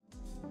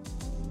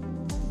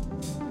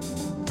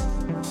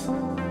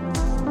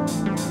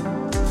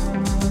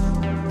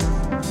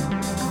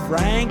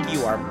Frank,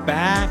 you are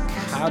back.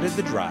 How did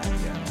the drive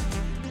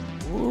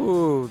go?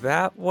 Ooh,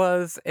 that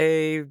was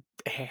a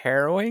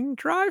harrowing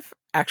drive.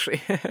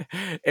 Actually,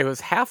 it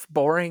was half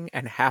boring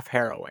and half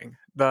harrowing.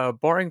 The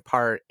boring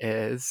part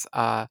is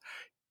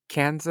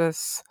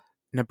Kansas,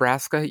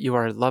 Nebraska, you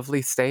are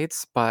lovely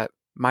states, but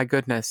my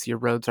goodness, your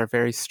roads are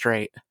very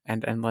straight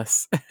and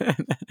endless.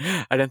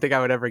 I didn't think I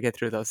would ever get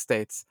through those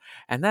states.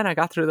 And then I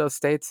got through those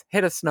states,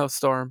 hit a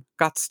snowstorm,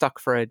 got stuck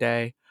for a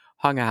day,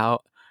 hung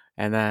out,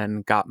 and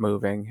then got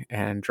moving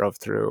and drove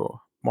through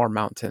more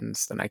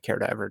mountains than I care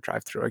to ever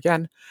drive through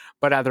again.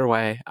 But either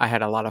way, I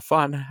had a lot of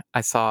fun.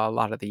 I saw a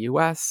lot of the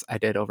US. I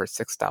did over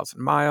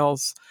 6,000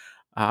 miles.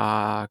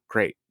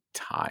 Great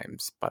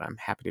times, but I'm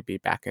happy to be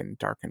back in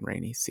dark and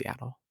rainy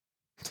Seattle.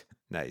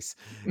 Nice.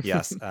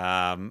 Yes.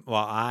 Well,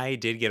 I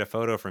did get a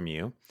photo from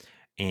you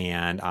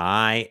and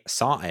I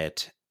saw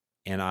it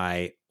and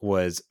I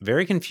was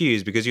very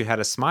confused because you had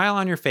a smile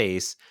on your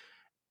face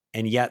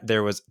and yet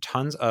there was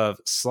tons of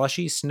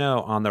slushy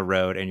snow on the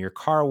road and your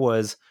car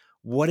was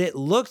what it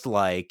looked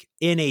like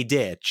in a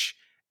ditch.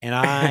 And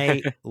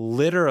I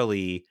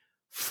literally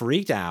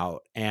freaked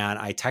out and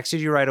I texted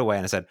you right away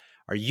and I said,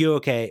 are you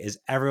okay? Is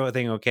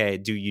everything okay?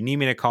 Do you need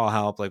me to call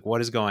help? Like, what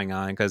is going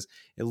on? Because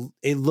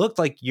it looked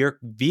like your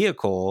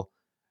vehicle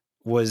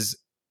was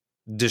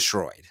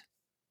destroyed.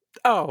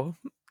 Oh,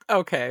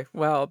 okay.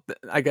 Well,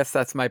 I guess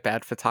that's my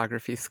bad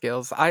photography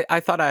skills. I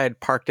thought I had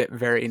parked it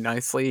very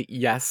nicely.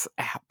 Yes,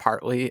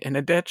 partly in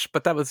a ditch,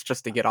 but that was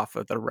just to get off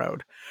of the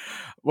road.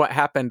 What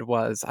happened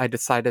was I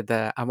decided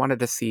that I wanted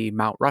to see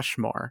Mount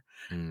Rushmore,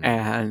 Mm.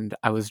 and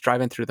I was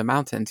driving through the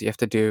mountains. You have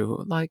to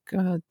do like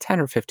 10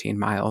 or 15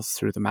 miles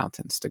through the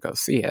mountains to go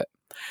see it.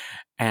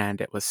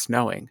 And it was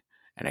snowing,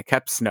 and it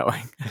kept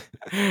snowing.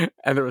 And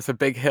there was a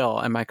big hill,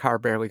 and my car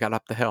barely got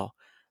up the hill.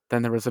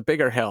 Then there was a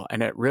bigger hill,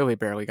 and it really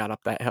barely got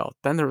up that hill.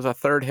 Then there was a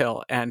third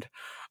hill, and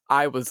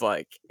I was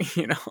like,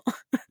 you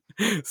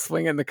know,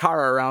 swinging the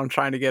car around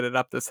trying to get it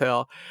up this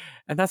hill.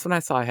 And that's when I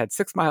saw I had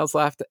 6 miles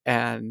left,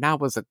 and now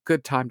was a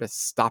good time to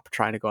stop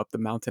trying to go up the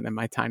mountain in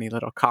my tiny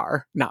little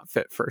car, not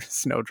fit for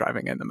snow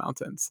driving in the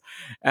mountains.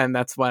 And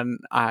that's when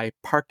I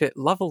parked it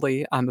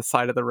lovely on the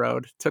side of the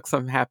road, took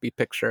some happy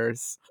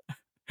pictures.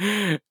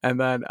 And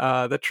then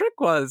the trick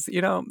was,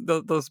 you know,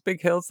 those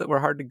big hills that were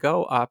hard to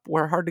go up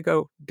were hard to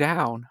go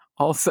down.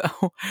 Also,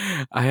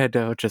 I had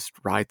to just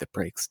ride the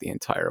brakes the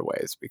entire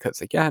ways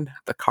because, again,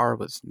 the car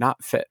was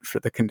not fit for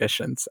the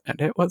conditions,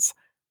 and it was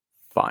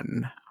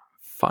fun.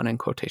 Fun in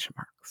quotation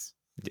marks.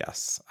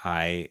 Yes.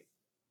 I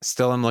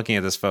still am looking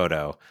at this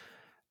photo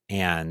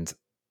and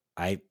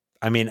I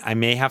mean, I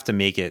may have to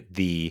make it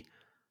the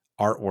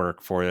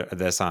artwork for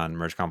this on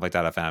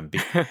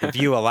mergeconflict.fm if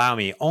you allow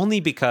me, only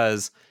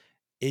because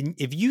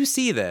if you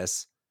see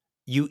this,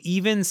 you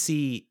even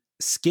see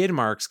skid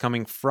marks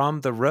coming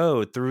from the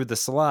road through the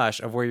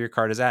slush of where your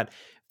car is at.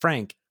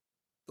 Frank,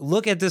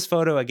 look at this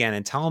photo again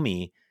and tell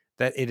me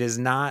that it is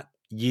not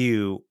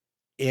you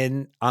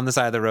in on the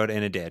side of the road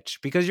in a ditch,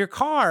 because your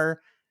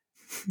car,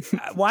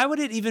 why would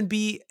it even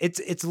be,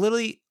 it's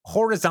literally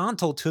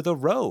horizontal to the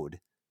road.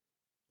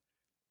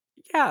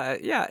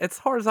 Yeah, it's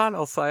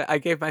horizontal, so I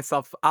gave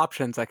myself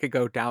options. I could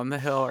go down the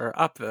hill or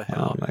up the Oh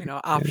hill. my You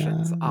know,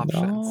 options, God,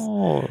 options.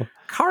 no.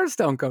 Cars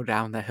don't go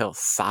down the hill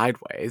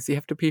sideways. You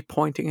have to be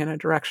pointing in a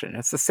direction.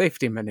 It's a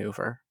safety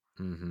maneuver.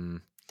 Mm-hmm.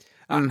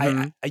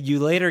 Mm-hmm. You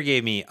later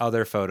gave me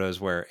other photos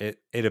where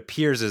it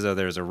appears as though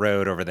there's a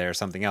road over there or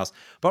something else.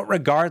 But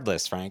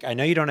regardless, Frank, I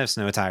know you don't have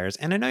snow tires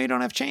and I know you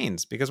don't have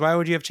chains, because why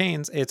would you have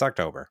chains? It's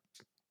October.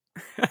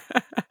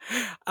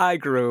 I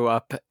grew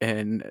up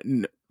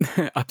in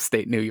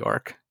upstate New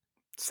York,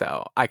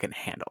 so I can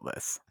handle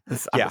this.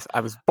 Yeah,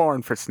 I was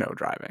born for snow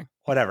driving.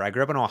 whatever. I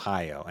grew up in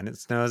Ohio and it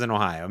snows in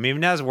Ohio. I mean,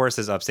 not as worse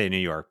as upstate New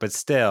York, but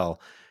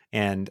still.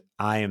 And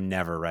I am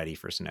never ready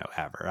for snow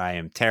ever. I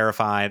am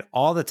terrified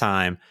all the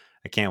time.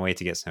 I can't wait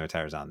to get snow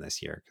tires on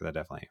this year because I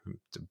definitely am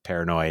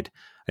paranoid.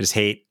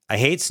 I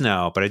hate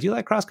snow, but I do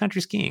like cross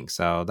country skiing.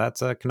 So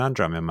that's a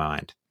conundrum in my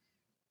mind.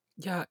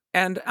 Yeah,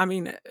 and I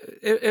mean,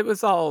 it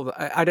was all,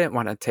 I didn't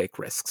want to take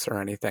risks or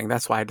anything.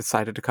 That's why I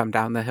decided to come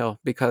down the hill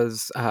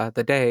because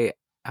the day,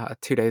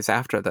 2 days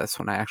after this,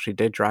 when I actually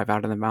did drive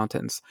out in the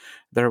mountains,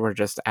 there were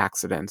just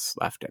accidents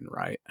left and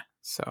right.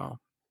 So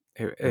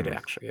it Mm,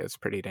 actually is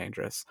pretty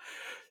dangerous.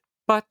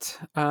 But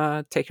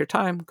take your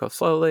time, go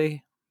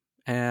slowly,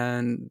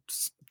 and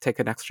take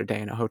an extra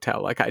day in a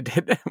hotel like I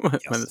did when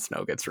the yes.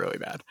 snow gets really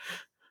bad.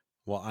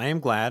 Well, I am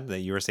glad that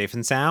you were safe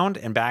and sound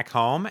and back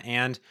home.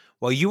 And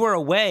while you were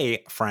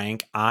away,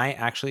 Frank, I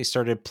actually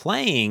started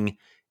playing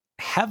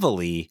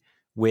heavily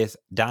with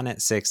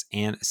 .NET 6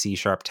 and C#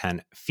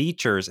 10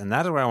 features. And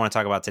that is what I want to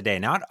talk about today.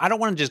 Now, I don't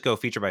want to just go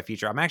feature by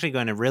feature. I'm actually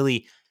going to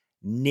really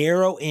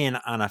narrow in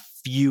on a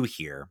few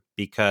here,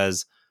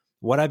 because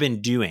what I've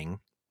been doing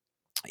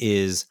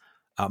is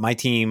my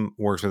team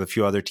works with a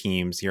few other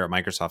teams here at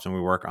Microsoft, and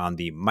we work on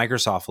the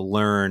Microsoft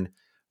Learn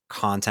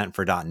content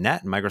for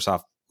 .NET. And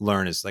Microsoft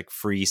Learn is like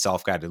free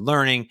self-guided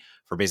learning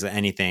for basically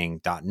anything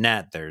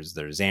 .NET. There's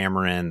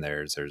Xamarin,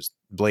 there's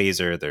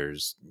Blazor,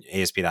 there's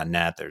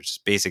ASP.NET,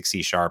 there's basic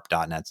C#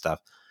 .NET stuff.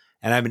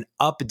 And I've been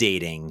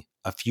updating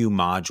a few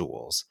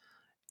modules,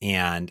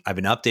 and I've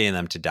been updating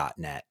them to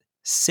 .NET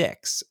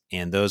 6.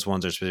 And those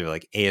ones are specifically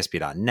like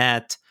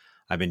ASP.NET.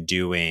 I've been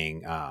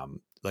doing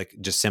like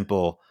just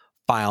simple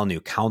file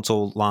new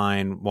console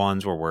line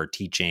ones where we're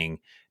teaching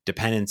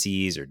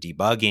dependencies or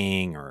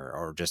debugging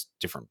or just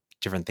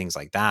different things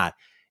like that.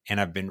 And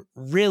I've been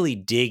really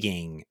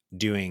doing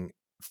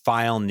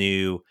file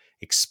new,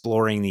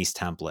 exploring these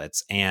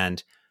templates.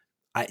 And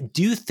I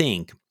do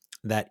think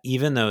that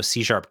even though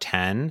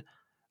C#10,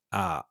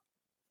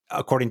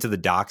 according to the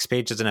docs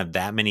page, doesn't have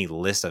that many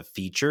lists of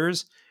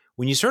features,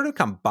 when you sort of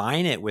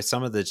combine it with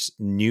some of the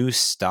new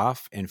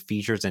stuff and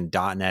features in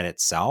 .NET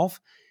itself,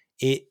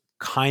 it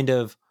kind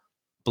of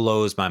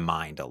blows my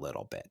mind a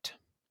little bit.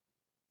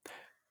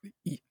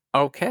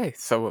 Okay,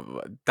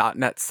 so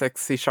 .NET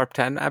 6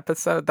 C#10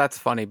 episode, that's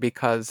funny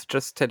because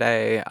just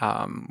today,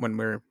 when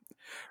we're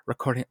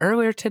recording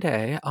earlier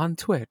today on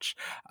Twitch,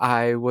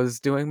 I was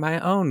doing my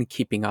own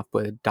keeping up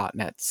with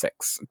 .NET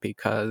 6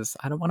 because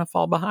I don't want to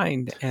fall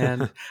behind,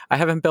 and I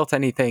haven't built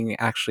anything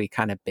actually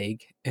kind of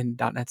big in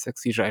 .NET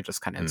 6. Usually I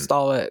just kind of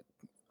install it,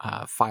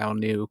 file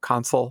new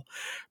console,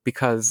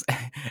 because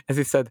as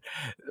he said,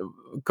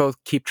 go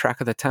keep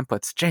track of the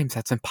templates. James,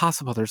 that's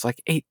impossible. There's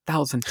like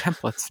 8,000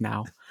 templates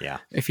now. Yeah.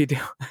 If you do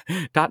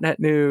 .NET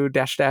new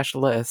 --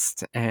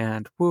 list,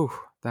 and woo,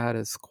 that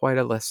is quite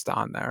a list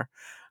on there.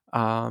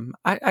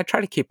 I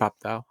try to keep up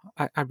though.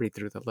 I read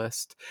through the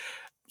list.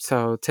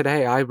 So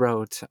today I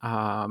wrote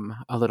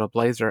a little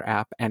Blazor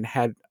app and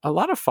had a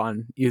lot of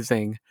fun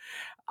using,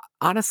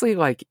 honestly,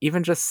 like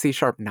even just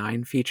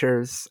C#9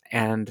 features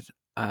and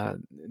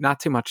not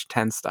too much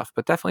 10 stuff,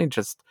 but definitely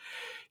just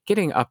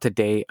getting up to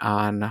date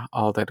on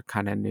all that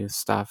kind of new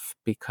stuff,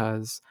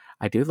 because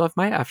I do love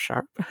my F#,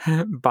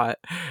 but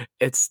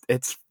it's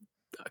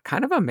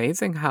kind of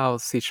amazing how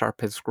C#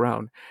 has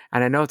grown.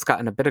 And I know it's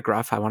gotten a bit of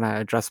gruff. I want to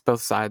address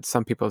both sides.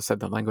 Some people have said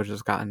the language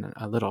has gotten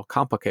a little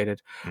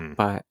complicated,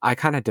 but I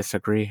kind of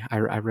disagree. I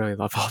really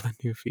love all the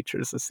new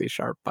features of C#,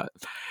 but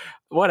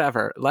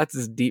whatever.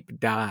 Let's deep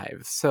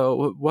dive.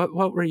 So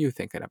what were you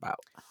thinking about?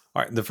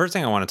 All right. The first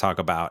thing I want to talk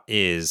about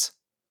is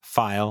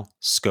file,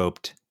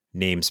 scoped,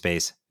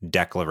 namespace,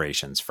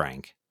 declarations,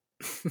 Frank.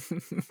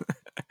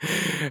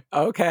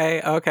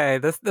 Okay.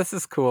 This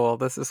is cool.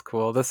 This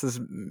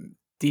is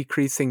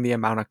decreasing the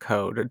amount of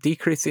code,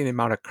 decreasing the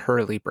amount of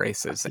curly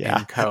braces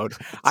in code.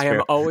 I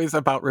am always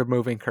about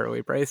removing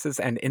curly braces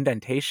and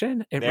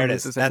indentation. It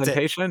removes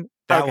indentation.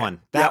 That one.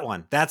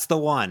 That's the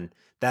one.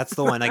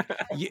 Like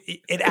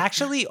it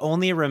actually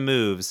only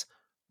removes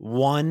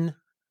one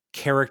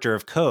character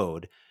of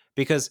code,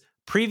 because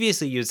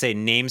previously you'd say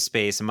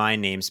namespace, my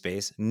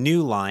namespace,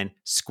 new line,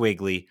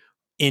 squiggly,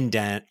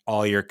 indent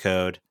all your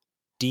code,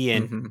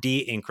 de-indent,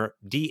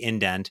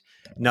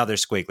 another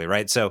squiggly,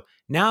 right? So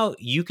now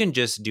you can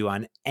just do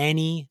on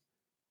any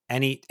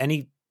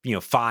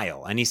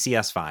file, any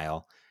CS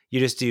file,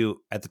 you just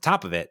do at the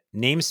top of it,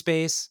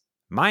 namespace,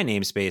 my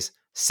namespace,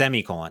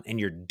 semicolon, and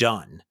you're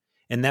done.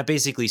 And that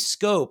basically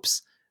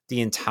scopes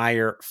the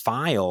entire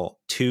file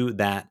to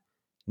that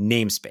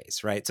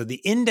namespace, right? So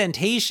the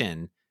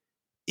indentation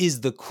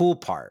is the cool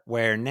part,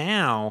 where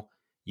now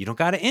you don't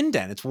got to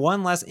indent. It's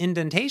one less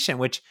indentation,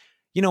 which,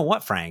 you know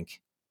what,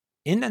 Frank?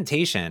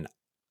 Indentation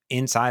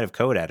inside of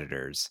code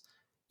editors,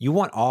 you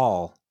want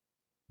all,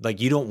 like,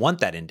 you don't want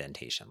that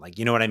indentation. Like,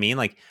 you know what I mean?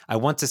 Like, I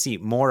want to see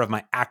more of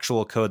my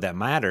actual code that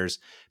matters,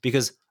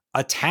 because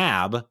a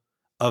tab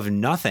of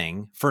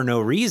nothing for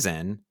no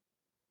reason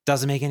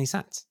doesn't make any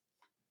sense.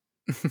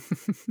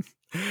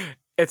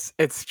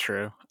 It's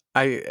true.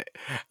 I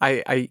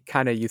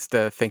kind of used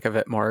to think of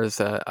it more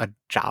as a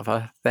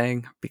Java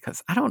thing,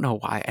 because I don't know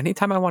why.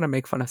 Anytime I want to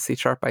make fun of C#,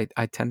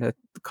 I tend to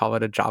call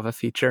it a Java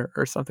feature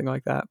or something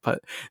like that.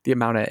 But the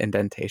amount of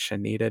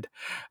indentation needed,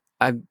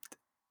 I'm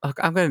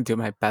going to do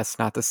my best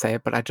not to say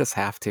it, but I just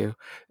have to.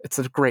 It's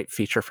a great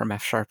feature from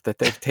F# that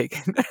they've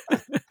taken,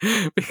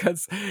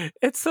 because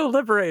it's so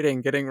liberating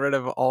getting rid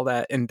of all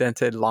that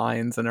indented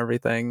lines and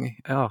everything.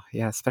 Oh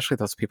yeah, especially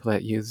those people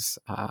that use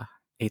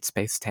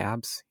 8-space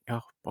tabs.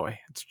 Oh boy,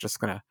 it's just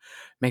going to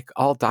make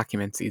all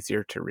documents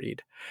easier to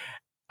read.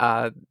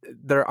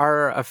 There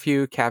are a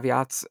few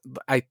caveats.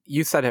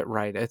 You said it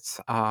right. It's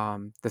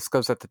this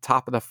goes at the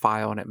top of the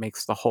file and it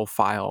makes the whole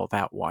file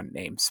that one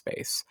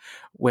namespace,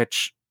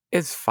 which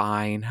is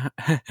fine.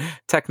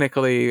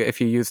 Technically, if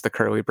you use the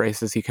curly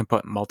braces, you can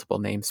put multiple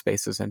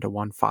namespaces into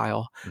one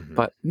file,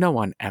 but no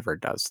one ever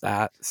does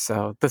that.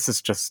 So this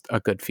is just a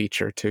good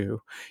feature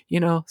to,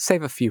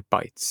 save a few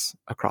bytes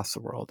across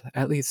the world.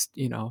 At least,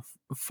 1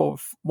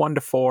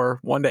 to 4,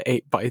 1 to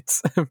 8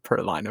 bytes per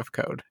line of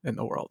code in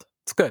the world.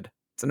 It's good.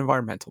 It's an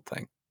environmental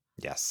thing.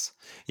 Yes.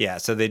 Yeah.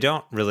 So they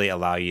don't really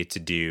allow you to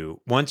do,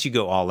 once you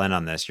go all in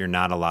on this, you're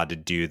not allowed to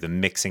do the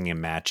mixing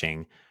and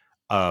matching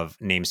of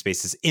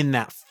namespaces in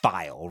that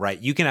file,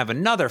 right? You can have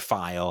another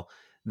file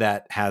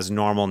that has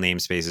normal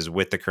namespaces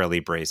with the curly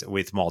brace,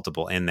 with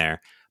multiple in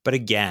there. But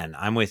again,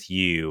 I'm with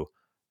you.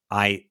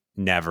 I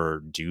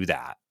never do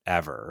that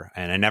ever.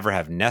 And I never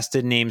have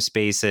nested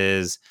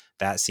namespaces.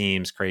 That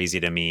seems crazy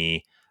to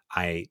me.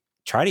 I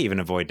try to even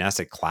avoid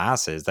nested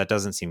classes. That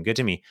doesn't seem good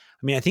to me.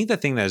 I mean, I think the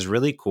thing that is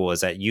really cool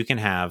is that you can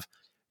have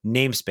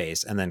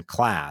namespace and then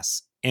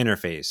class,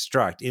 interface,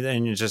 struct,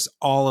 and just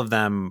all of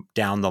them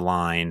down the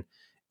line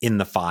in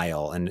the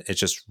file. And it's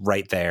just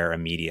right there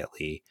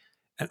immediately.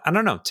 And I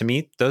don't know. To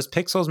me, those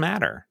pixels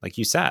matter. Like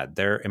you said,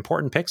 they're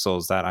important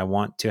pixels that I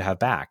want to have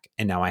back.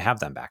 And now I have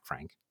them back,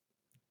 Frank.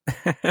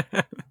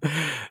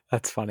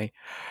 That's funny.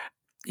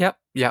 Yep.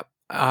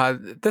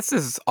 This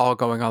is all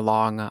going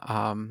along.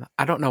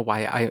 I don't know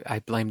why I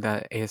blame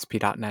the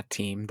ASP.NET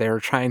team. They were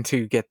trying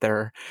to get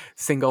their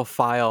single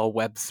file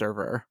web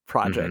server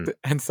project.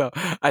 And so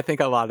I think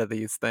a lot of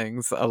these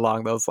things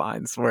along those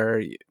lines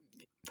where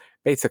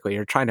basically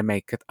you're trying to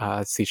make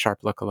C#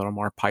 look a little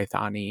more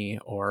Python-y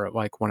or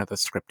like one of the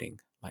scripting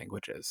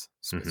languages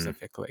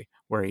specifically,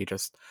 where you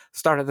just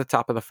start at the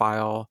top of the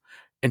file,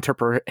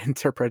 interpret,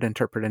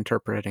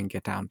 and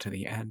get down to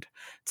the end.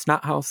 It's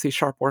not how C#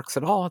 works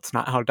at all. It's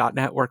not how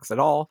 .NET works at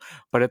all,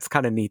 but it's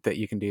kind of neat that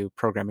you can do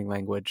programming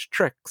language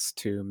tricks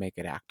to make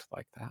it act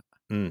like that.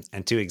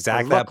 And to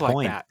exact that point.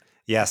 Like that.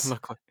 Yes.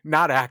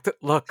 Not act.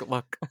 Look.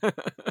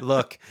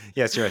 Look.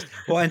 Yes, you're right.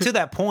 Well, and to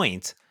that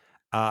point,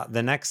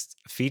 the next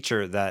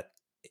feature that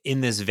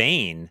in this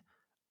vein,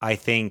 I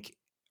think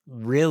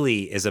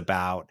really is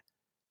about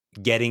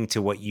getting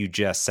to what you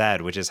just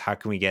said, which is how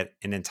can we get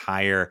an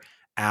entire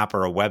app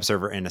or a web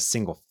server in a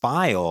single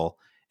file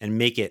and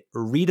make it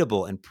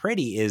readable and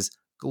pretty is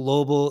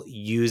global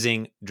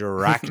using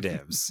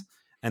directives.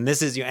 And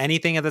this is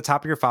anything at the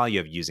top of your file. You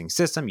have using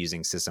system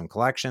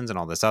collections and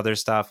all this other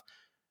stuff.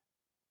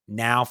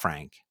 Now,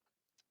 Frank,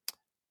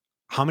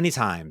 how many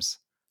times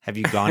have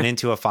you gone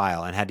into a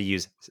file and had to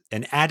use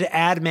an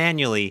add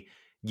manually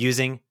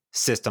using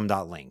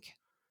system.link?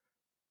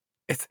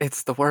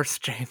 It's the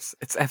worst, James.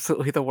 It's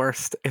absolutely the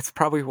worst. It's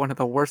probably one of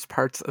the worst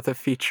parts of the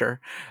feature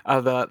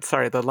of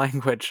the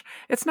language.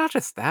 It's not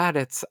just that.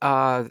 It's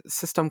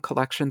system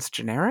collections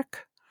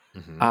generic,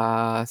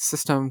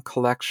 system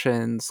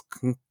collections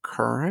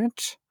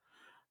concurrent.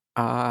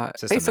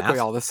 Basically math?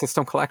 All the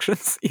system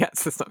collections. Yeah,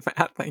 system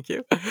math. Thank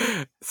you.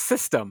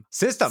 System.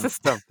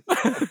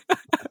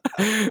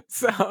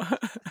 So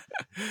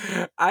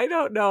I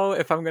don't know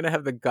if I'm going to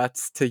have the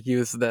guts to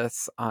use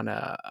this on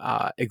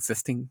a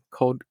existing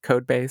code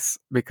base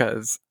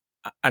because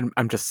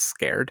I'm just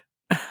scared.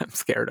 I'm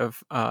scared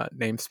of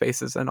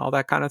namespaces and all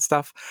that kind of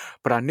stuff.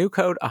 But on new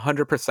code,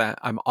 100%,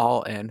 I'm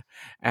all in.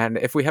 And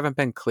if we haven't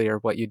been clear,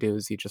 what you do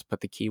is you just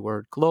put the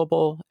keyword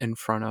global in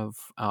front of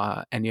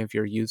any of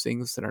your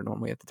usings that are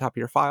normally at the top of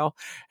your file.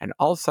 And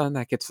all of a sudden,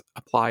 that gets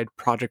applied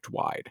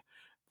project-wide.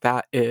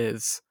 That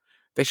is...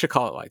 They should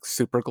call it like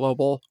super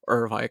global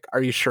or like,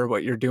 are you sure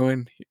what you're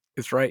doing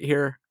is right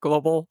here,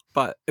 global?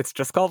 But it's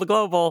just called a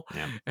global.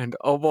 Yeah. And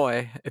oh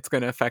boy, it's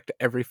going to affect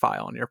every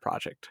file in your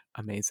project.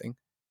 Amazing.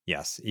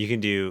 Yes, you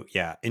can do.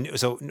 Yeah. And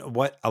so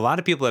what a lot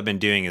of people have been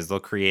doing is they'll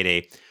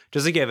create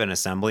just to give an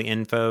assembly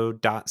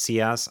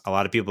info.cs. A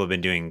lot of people have been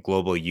doing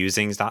global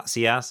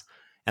usings.cs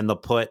and they'll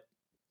put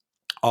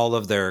all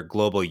of their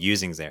global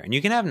usings there. And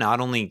you can have not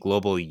only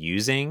global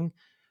using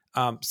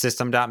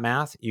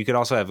system.math, you could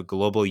also have a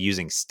global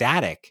using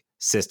static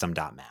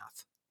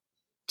system.math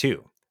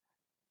too.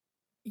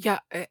 Yeah.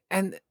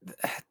 And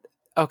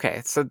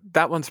okay, so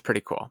that one's pretty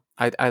cool.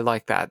 I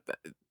like that.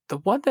 The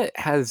one that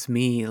has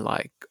me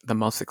like the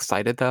most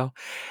excited though,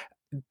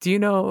 do you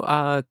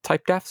know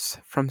type defs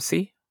from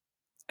C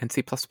and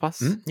C++?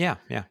 Yeah.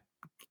 You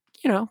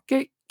know,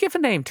 give a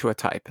name to a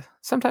type.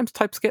 Sometimes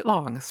types get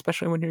long,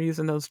 especially when you're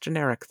using those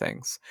generic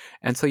things.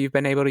 And so you've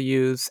been able to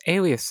use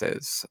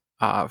aliases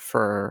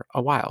for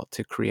a while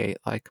to create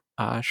like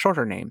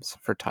shorter names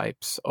for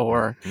types,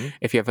 or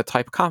if you have a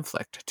type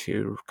conflict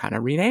to kind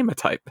of rename a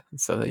type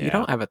so that you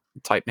don't have a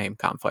type name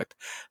conflict.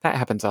 That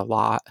happens a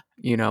lot,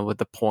 you know, with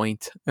the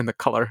point and the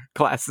color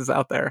classes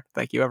out there.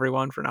 Thank you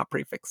everyone for not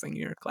prefixing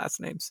your class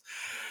names.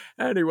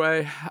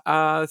 Anyway,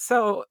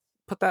 so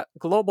put that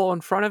global in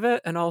front of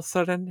it and all of a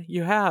sudden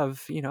you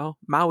have, you know,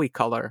 Maui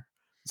color,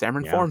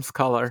 Xamarin Forms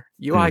color,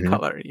 UI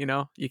color, you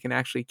know, you can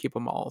actually keep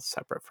them all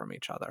separate from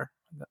each other.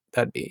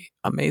 That'd be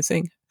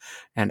amazing.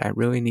 And I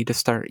really need to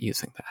start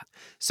using that.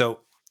 So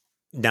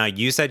now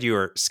you said you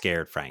were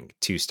scared, Frank,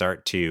 to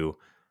start to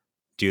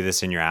do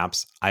this in your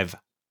apps. I've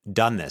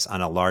done this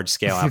on a large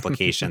scale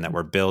application that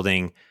we're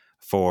building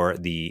for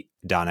the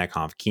 .NET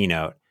Conf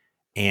keynote.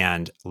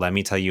 And let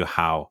me tell you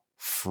how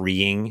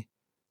freeing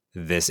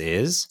this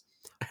is,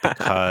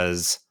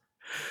 because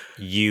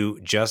you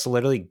just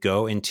literally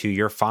go into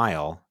your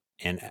file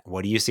and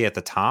what do you see at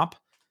the top?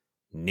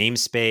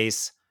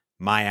 Namespace,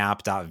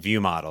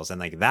 myapp.viewModels, and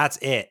like that's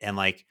it. And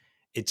like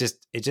it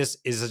just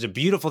is such a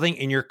beautiful thing.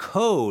 In your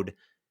code,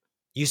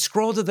 you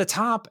scroll to the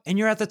top and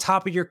you're at the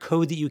top of your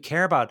code that you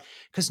care about,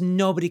 because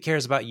nobody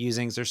cares about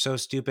usings. They're so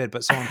stupid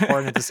but so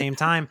important at the same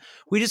time.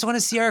 We just want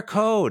to see our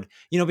code,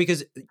 you know,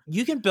 because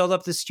you can build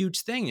up this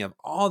huge thing. You have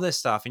all this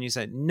stuff and you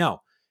said,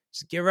 no,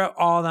 just get rid of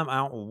all of them. I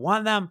don't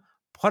want them.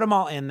 Put them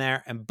all in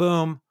there and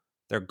boom,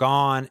 They're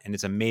gone, and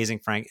it's amazing.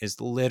 Frank is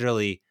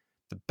literally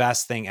the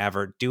best thing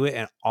ever. Do it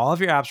in all of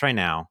your apps right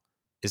now.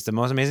 It's the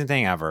most amazing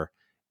thing ever.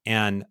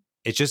 And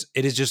it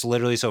is just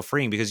literally so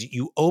freeing because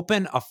you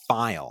open a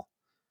file.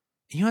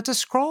 You don't have to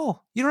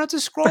scroll. You don't have to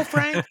scroll,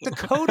 Frank. The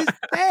code is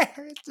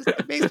there.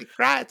 It makes me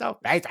cry. It's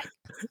amazing.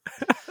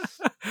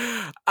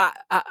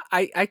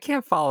 I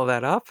can't follow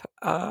that up.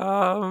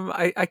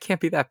 I can't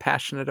be that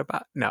passionate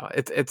about. No,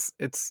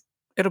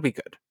 it'll be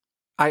good.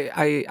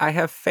 I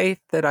have faith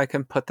that I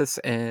can put this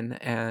in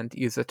and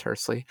use it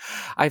tersely.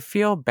 I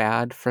feel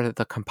bad for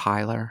the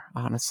compiler,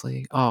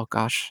 honestly. Oh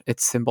gosh,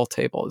 its symbol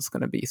table is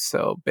going to be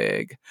so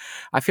big.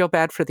 I feel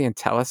bad for the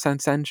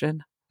IntelliSense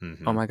engine.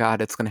 Mm-hmm. Oh my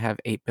god, it's going to have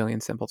 8 billion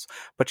symbols.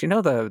 But you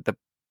know the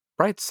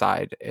bright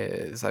side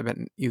is I've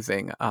been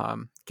using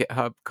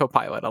GitHub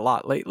Copilot a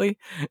lot lately,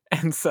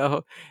 and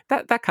so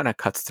that kind of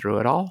cuts through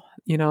it all.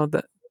 You know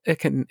that it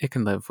can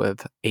live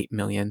with 8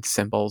 million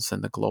symbols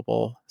in the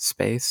global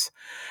space.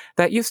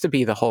 That used to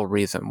be the whole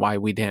reason why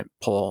we didn't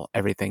pull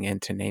everything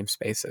into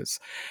namespaces,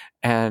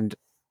 and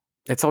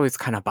it's always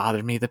kind of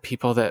bothered me the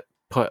people that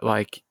put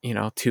like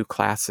 2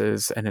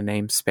 classes in a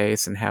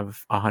namespace and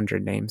have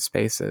 100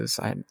 namespaces.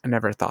 I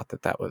never thought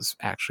that was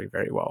actually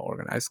very well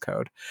organized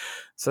code.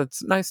 So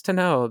it's nice to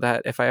know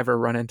that if I ever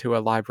run into a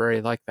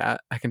library like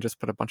that, I can just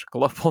put a bunch of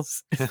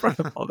globals in front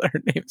of all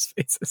their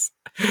namespaces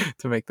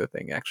to make the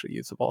thing actually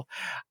usable.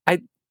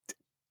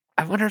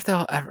 I wonder if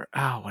they'll ever.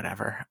 Oh,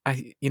 whatever.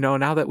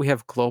 Now that we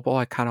have global,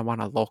 I kind of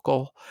want a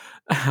local.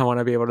 I want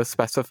to be able to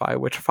specify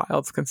which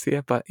files can see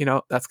it, but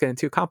that's getting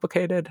too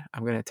complicated.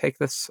 I'm going to take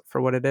this for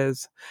what it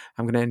is.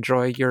 I'm going to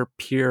enjoy your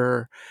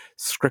pure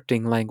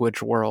scripting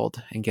language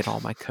world and get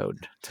all my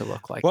code to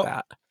look like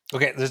that.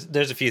 Okay,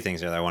 there's a few things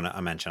here that I want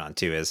to mention on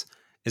too. Is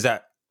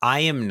that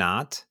I am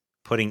not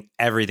putting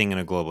everything in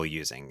a global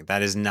using.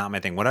 That is not my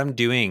thing. What I'm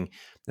doing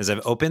is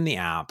I've opened the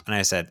app and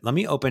I said, let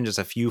me open just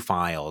a few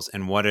files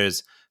and what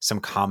is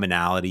some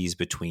commonalities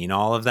between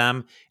all of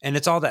them. And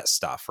it's all that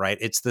stuff, right?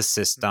 It's the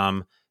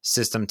system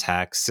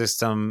text,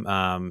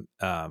 system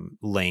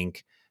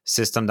link,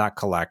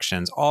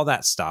 system.collections, all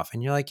that stuff.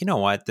 And you're like, you know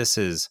what? This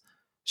is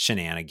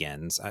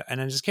shenanigans.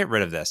 And I just get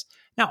rid of this.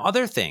 Now,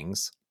 other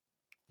things,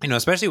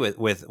 especially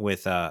with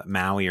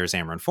Maui or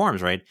Xamarin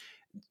Forms, right?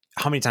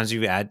 How many times do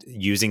you add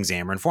using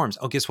Xamarin Forms?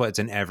 Oh, guess what? It's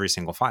in every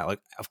single file.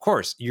 Like, of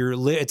course,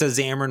 it's a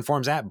Xamarin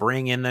Forms app.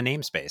 Bring in the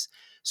namespace.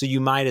 So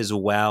you might as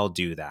well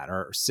do that.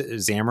 Or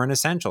Xamarin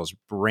Essentials,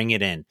 bring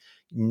it in.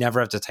 You never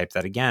have to type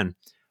that again.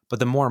 But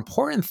the more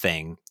important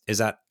thing is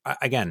that,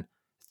 again,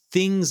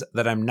 things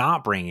that I'm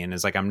not bringing in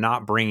is like I'm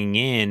not bringing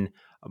in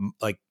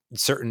like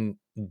certain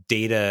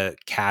data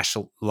cache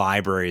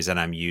libraries that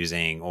I'm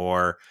using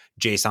or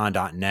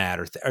JSON.net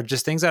or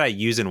just things that I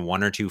use in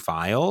 1 or 2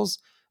 files.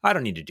 I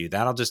don't need to do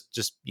that. I'll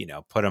just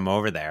put them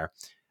over there.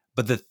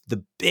 But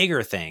the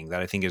bigger thing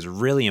that I think is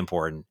really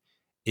important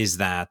is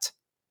that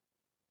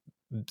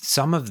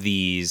some of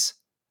these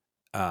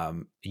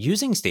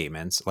using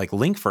statements, like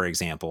link, for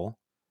example,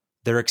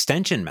 they're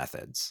extension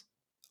methods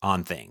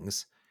on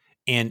things.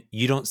 And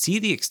you don't see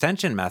the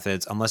extension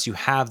methods unless you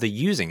have the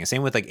using.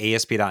 Same with like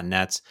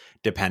ASP.NET's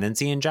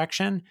dependency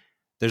injection.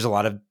 There's a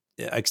lot of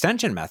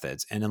extension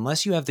methods. And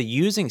unless you have the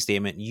using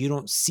statement, you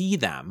don't see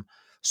them.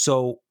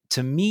 So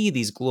to me,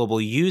 these global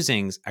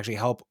usings actually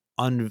help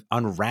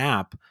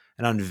unwrap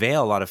and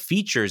unveil a lot of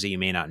features that you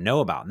may not know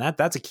about. And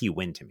that's a key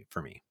win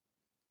for me.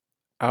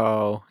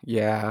 Oh,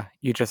 yeah.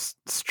 You just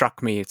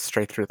struck me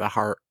straight through the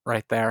heart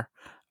right there.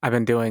 I've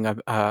been doing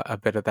a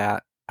bit of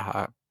that.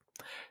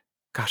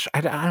 Gosh,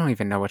 I don't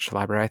even know which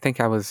library. I think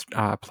I was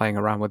playing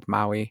around with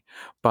Maui,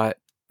 but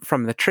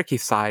from the tricky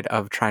side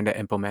of trying to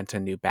implement a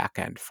new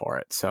backend for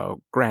it.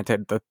 So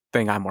granted, the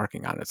thing I'm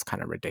working on is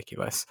kind of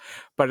ridiculous,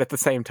 but at the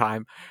same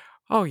time,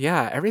 oh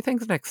yeah,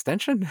 everything's an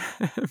extension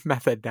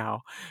method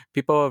now.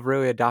 People have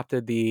really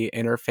adopted the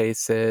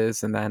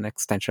interfaces and then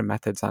extension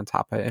methods on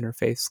top of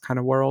interface kind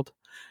of world.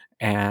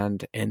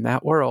 And in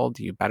that world,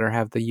 you better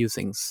have the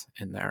usings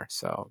in there.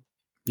 So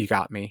you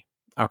got me.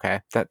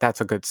 Okay,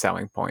 that's a good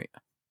selling point.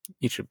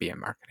 You should be in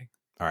marketing.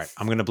 All right,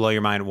 I'm going to blow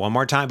your mind one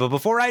more time. But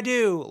before I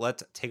do,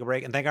 let's take a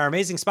break and thank our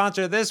amazing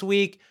sponsor this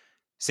week,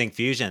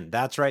 Syncfusion.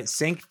 That's right,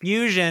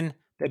 Syncfusion.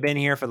 They've been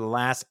here for the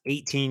last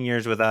 18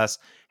 years with us,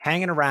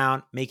 hanging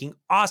around, making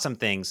awesome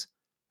things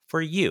for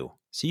you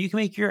so you can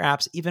make your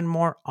apps even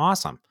more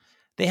awesome.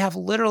 They have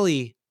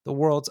literally the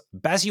world's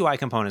best UI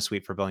component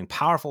suite for building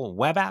powerful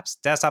web apps,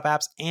 desktop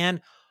apps,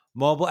 and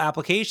mobile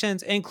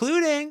applications,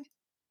 including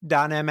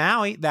 .NET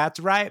MAUI. That's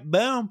right.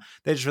 Boom.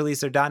 They just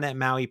released their .NET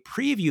MAUI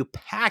preview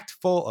packed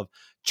full of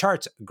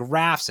charts,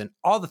 graphs, and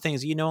all the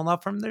things that you know and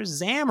love from their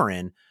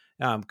Xamarin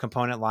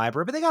component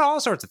library. But they got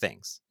all sorts of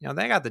things.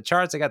 They got the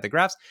charts, they got the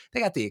graphs, they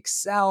got the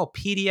Excel,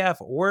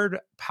 PDF, Word,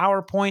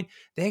 PowerPoint.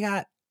 They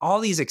got all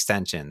these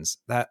extensions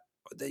that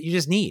you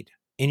just need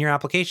in your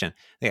application.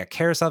 They got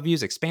carousel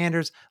views,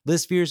 expanders,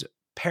 list views,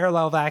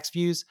 parallel VAX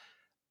views,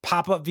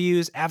 pop-up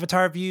views,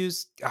 avatar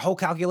views, a whole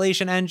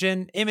calculation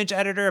engine, image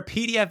editor, a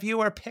PDF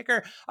viewer,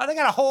 picker. Oh, they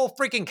got a whole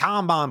freaking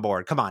Kanban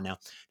board. Come on now.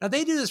 Now,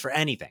 they do this for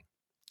anything.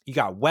 You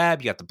got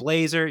web, you got the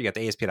Blazor, you got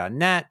the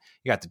ASP.NET,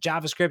 you got the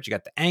JavaScript, you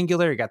got the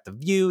Angular, you got the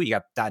Vue, you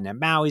got .NET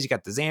MAUIs, you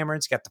got the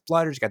Xamarin's, you got the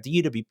Flutters, you got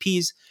the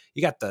UWPs,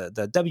 you got the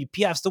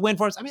WPFs, the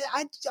WinForms. I mean,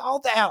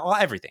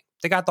 everything.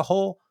 They got the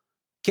whole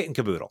kit and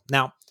caboodle.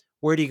 Now,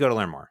 where do you go to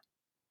learn more?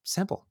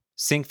 Simple.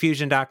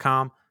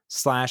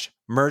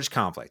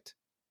 syncfusion.com/mergeconflict.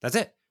 That's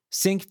it.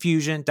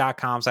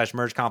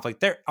 syncfusion.com/mergeconflict.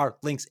 There are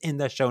links in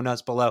the show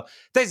notes below.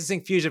 Thanks to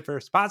SyncFusion for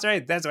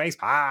sponsoring That's Makes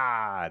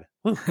Pod.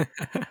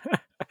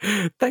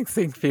 Thanks,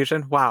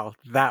 SyncFusion. Wow,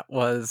 that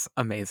was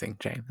amazing,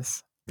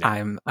 James.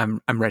 Yeah.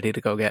 I'm ready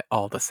to go get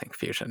all the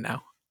SyncFusion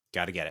now.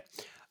 Got to get it.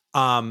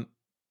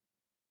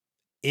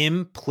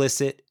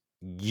 Implicit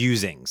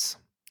usings.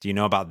 Do you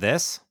know about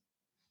this?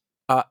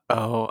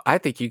 Uh-oh, I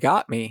think you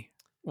got me.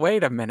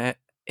 Wait a minute.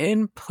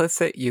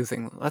 Implicit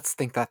using. Let's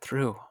think that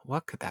through.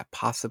 What could that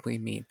possibly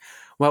mean?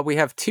 Well, we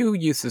have two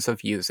uses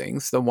of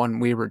usings. The one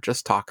we were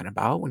just talking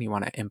about when you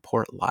want to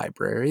import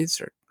libraries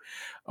or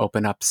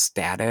open up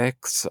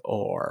statics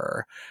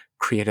or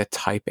create a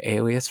type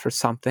alias for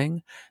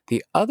something.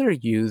 The other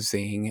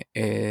using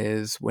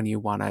is when you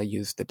want to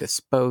use the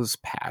dispose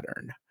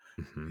pattern.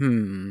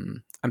 Mm-hmm.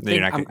 I'm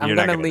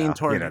going to lean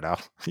toward.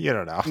 You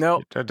don't know.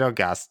 No. Don't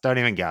guess. Don't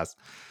even guess.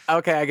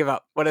 Okay, I give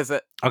up. What is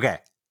it? Okay.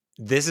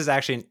 This is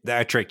actually,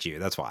 I tricked you.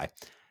 That's why.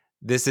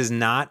 This is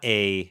not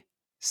a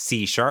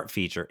C#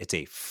 feature. It's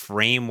a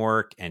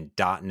framework and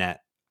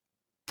 .NET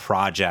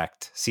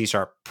project, C#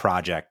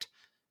 project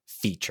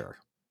feature.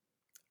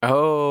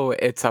 Oh,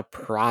 it's a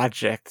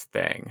project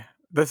thing.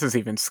 This is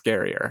even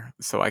scarier.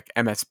 So like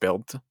MS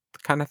Build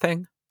kind of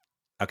thing?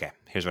 Okay,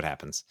 here's what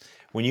happens.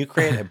 When you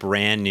create a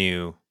brand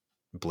new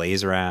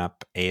Blazor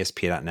app,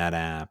 ASP.NET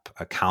app,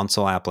 a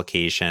console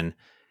application,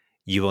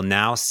 you will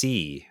now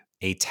see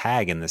a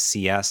tag in the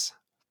CS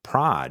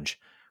proj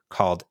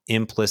called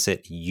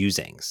implicit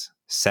usings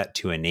set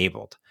to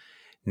enabled.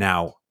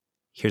 Now,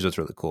 here's what's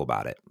really cool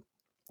about it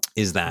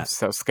is that I'm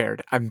so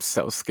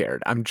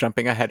scared. I'm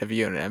jumping ahead of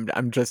you, and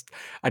I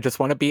just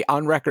want to be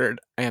on record.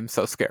 I am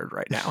so scared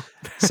right now.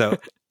 So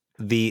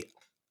the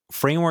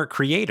framework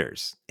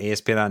creators,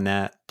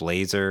 ASP.NET,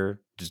 Blazor,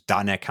 just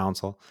 .NET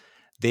Console,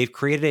 they've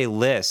created a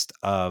list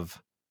of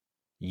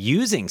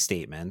using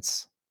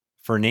statements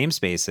for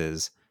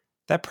namespaces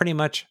that pretty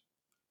much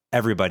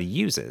everybody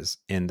uses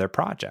in their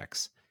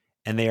projects.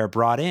 And they are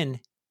brought in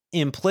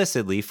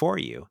implicitly for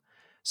you.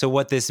 So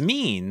what this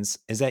means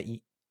is that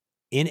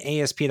in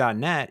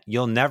ASP.NET,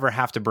 you'll never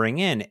have to bring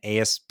in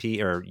ASP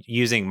or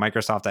using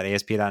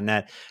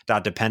Microsoft.ASP.NET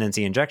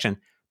 .dependency injection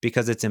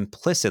because it's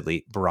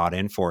implicitly brought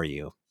in for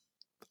you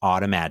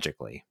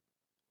automatically.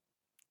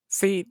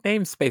 See,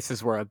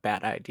 namespaces were a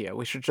bad idea.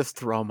 We should just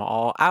throw them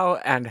all out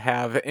and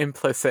have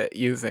implicit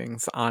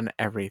usings on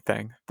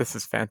everything. This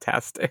is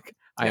fantastic.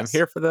 I am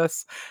here for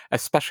this,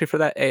 especially for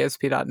that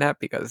ASP.NET,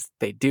 because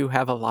they do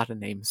have a lot of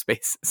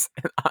namespaces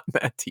on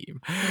that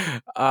team.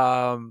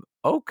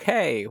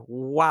 Okay,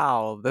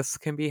 wow, this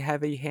can be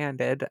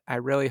heavy-handed. I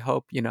really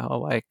hope,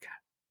 like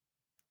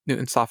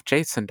Newtonsoft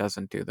JSON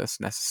doesn't do this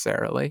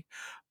necessarily,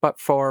 but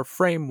for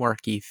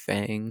frameworky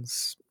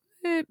things,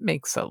 it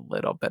makes a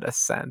little bit of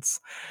sense.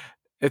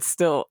 It's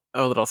still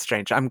a little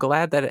strange. I'm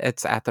glad that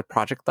it's at the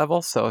project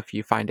level, so if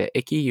you find it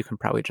icky, you can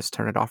probably just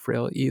turn it off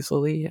real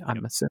easily,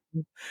 I'm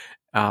assuming.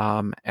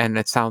 And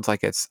it sounds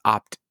like it's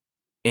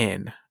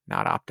opt-in,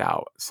 not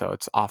opt-out, so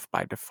it's off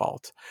by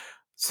default.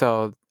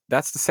 So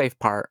that's the safe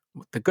part.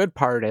 The good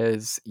part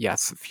is,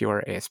 yes,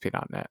 fewer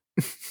ASP.NET.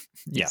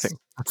 Yes.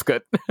 That's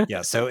good.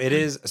 Yeah, so it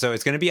is. So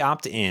it's going to be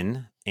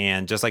opt-in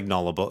and just like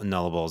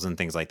nullables and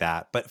things like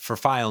that. But for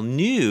file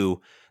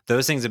new,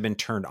 those things have been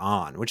turned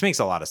on, which makes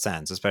a lot of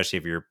sense, especially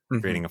if you're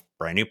creating a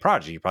brand new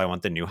project. You probably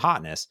want the new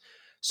hotness.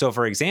 So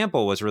for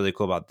example, what's really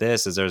cool about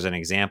this is there's an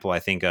example I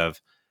think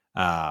of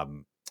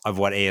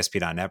what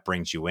ASP.NET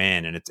brings you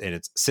in, and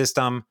it's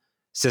system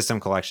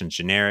collection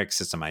generic,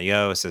 system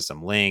IO,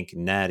 system link,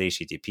 net,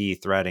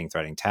 HTTP, threading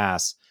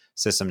tasks,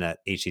 system net,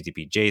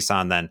 HTTP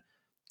JSON, then,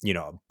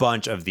 a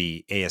bunch of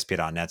the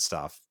ASP.NET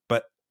stuff.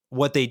 But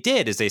what they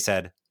did is they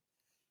said,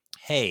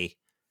 hey,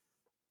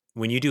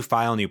 when you do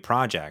file new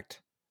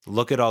project,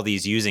 look at all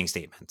these using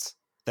statements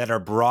that are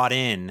brought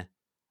in.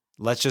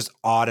 Let's just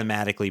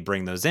automatically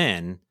bring those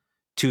in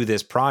to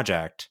this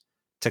project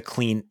to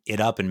clean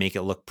it up and make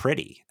it look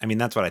pretty. I mean,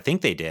 that's what I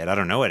think they did. I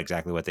don't know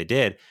exactly what they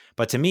did,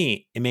 but to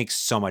me, it makes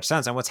so much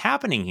sense. And what's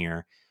happening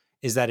here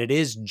is that it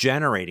is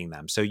generating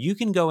them. So you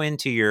can go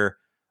into your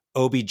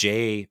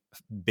OBJ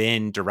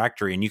bin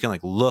directory and you can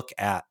look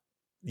at,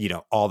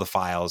 all the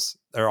files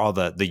or all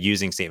the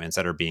using statements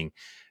that are being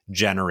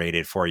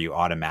generated for you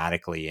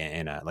automatically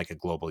in a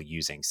global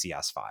using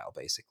CS file,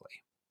 basically.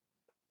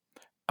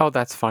 Oh,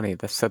 that's funny.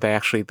 So they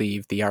actually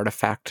leave the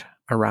artifact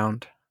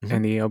around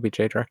in the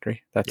OBJ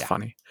directory. That's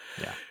funny.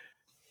 Yeah.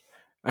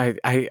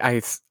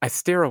 I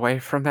steer away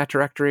from that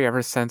directory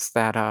ever since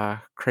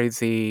that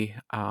crazy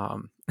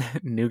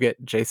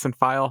NuGet JSON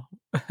file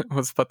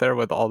was put there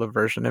with all the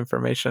version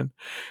information.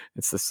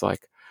 It's just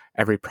like,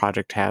 every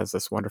project has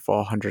this wonderful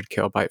 100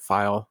 kilobyte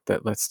file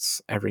that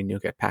lists every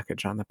NuGet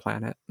package on the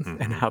planet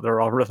and how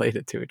they're all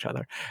related to each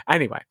other.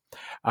 Anyway,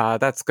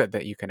 that's good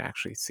that you can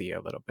actually see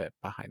a little bit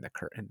behind the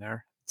curtain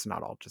there. It's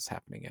not all just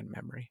happening in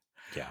memory.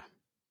 Yeah.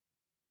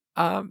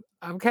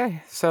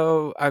 Okay,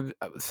 so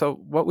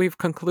what we've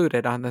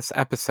concluded on this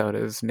episode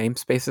is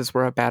namespaces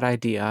were a bad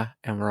idea,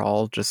 and we're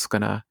all just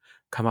gonna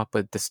come up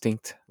with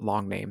distinct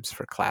long names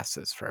for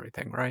classes for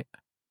everything, right?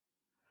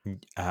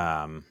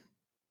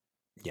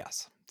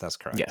 Yes, that's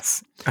correct.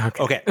 Yes.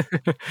 Okay.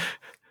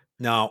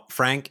 Now,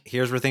 Frank,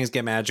 here's where things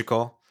get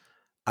magical.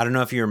 I don't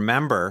know if you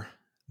remember,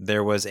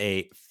 there was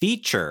a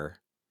feature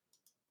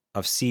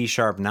of C#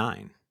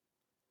 9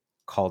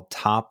 called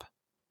top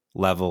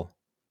level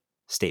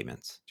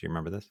statements. Do you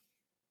remember this?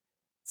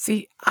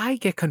 See, I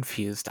get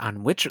confused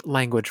on which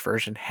language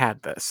version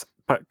had this,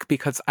 but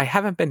because I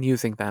haven't been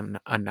using them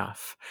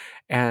enough.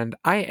 And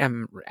I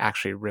am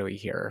actually really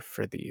here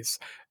for these.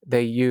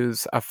 They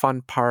use a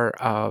fun part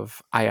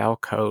of IL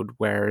code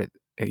where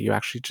you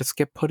actually just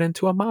get put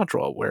into a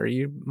module where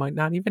you might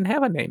not even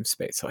have a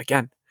namespace. So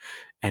again,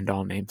 end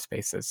all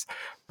namespaces.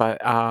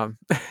 But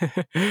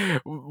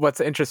what's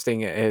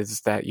interesting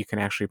is that you can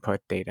actually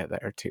put data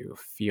there too,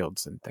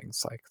 fields and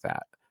things like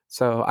that.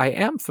 So I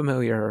am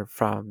familiar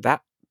from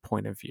that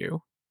point of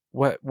view.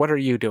 What are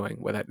you doing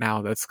with it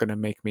now that's going to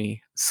make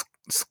me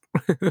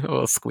a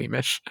little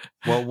squeamish?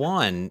 Well,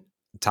 one,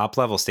 top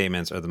level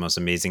statements are the most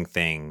amazing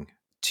thing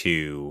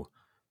to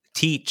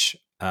teach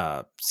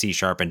C#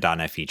 and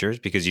 .NET features,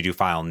 because you do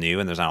file new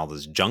and there's not all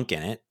this junk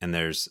in it. And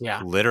there's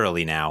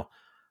literally now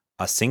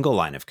a single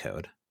line of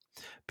code.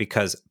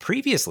 Because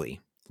previously,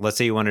 let's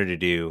say you wanted to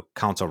do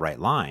console write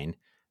line,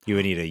 you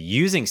would need a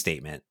using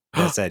statement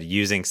that said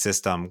using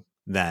system,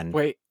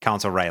 then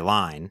console write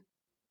line.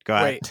 Go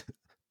ahead. Wait.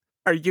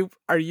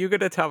 Are you going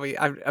to tell me?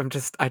 I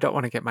don't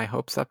want to get my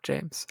hopes up,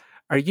 James.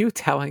 Are you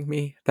telling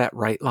me that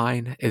write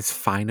line is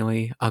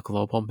finally a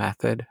global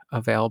method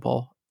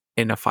available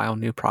in a file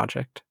new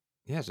project?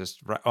 Yeah,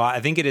 just well, I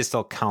think it is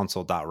still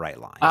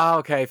console.writeLine. Oh,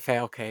 okay,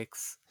 fail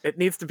cakes. It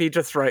needs to be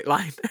just write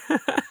line.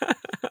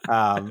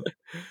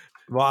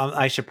 Well,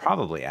 I should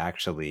probably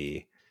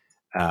actually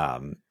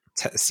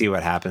see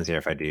what happens here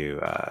if I do.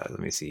 Let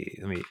me see.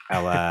 Let me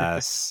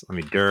ls. Let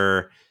me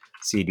dir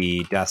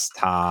cd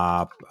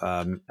desktop.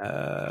 I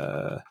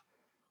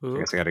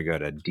guess I got to go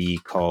to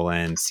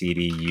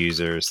d:/cd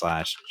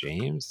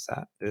user/James. Is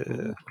that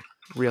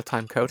real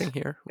time coding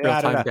here?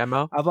 Real time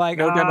demo. I'm like,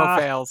 no demo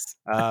fails.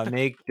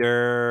 Make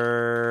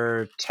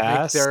dir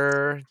test. Make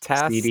dir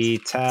test. cd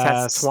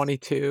test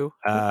 22.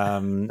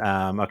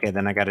 Okay,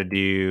 then I got to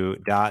do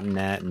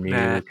 .NET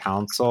new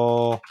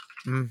console,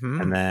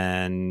 and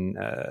then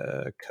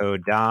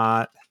code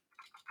dot.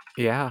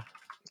 Yeah.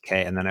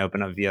 Okay, and then I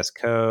open up VS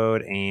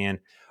Code, and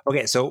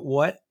okay, so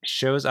what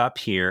shows up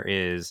here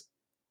is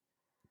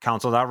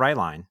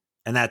console.writeLine,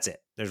 and that's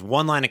it. There's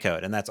one line of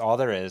code, and that's all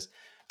there is,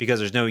 because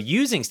there's no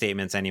using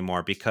statements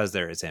anymore, because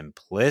there is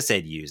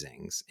implicit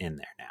usings in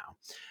there now.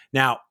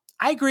 Now,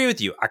 I agree with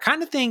you. I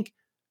kind of think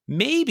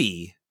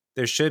maybe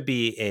there should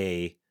be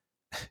a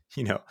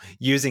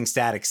using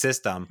static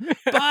system,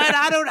 but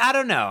I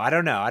don't know. I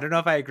don't know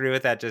if I agree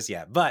with that just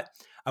yet. But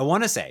I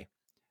want to say,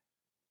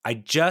 I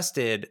just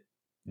did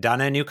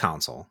 .NET new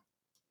console,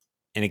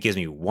 and it gives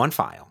me one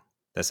file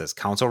that says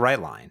console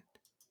write line,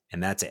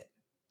 and that's it.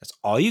 That's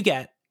all you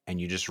get, and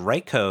you just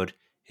write code,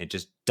 and it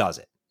just does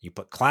it. You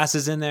put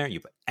classes in there, you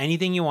put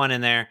anything you want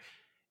in there.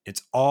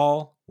 It's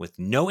all with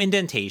no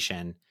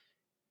indentation.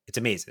 It's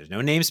amazing. There's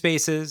no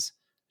namespaces.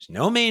 There's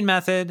no main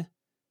method.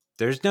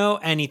 There's no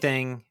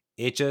anything.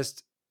 It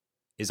just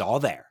is all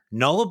there.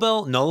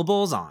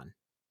 Nullable is on.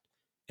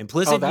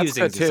 Implicit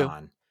usings is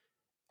on.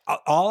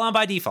 All on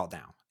by default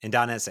now in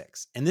 .NET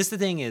 6. And this the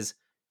thing is,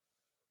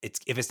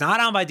 if it's not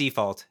on by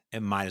default,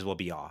 it might as well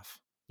be off.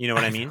 You know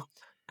what I mean?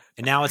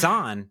 And now it's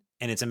on,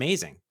 and it's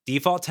amazing.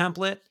 Default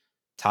template,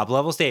 top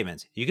level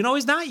statements. You can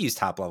always not use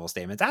top level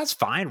statements. That's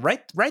fine.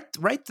 Write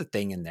the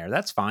thing in there.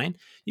 That's fine.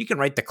 You can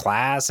write the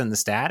class and the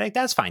static.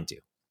 That's fine too.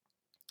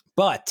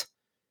 But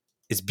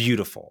it's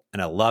beautiful,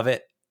 and I love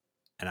it,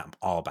 and I'm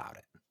all about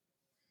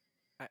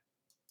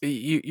it.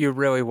 You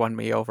really won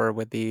me over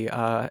with the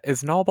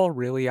is nullable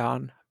really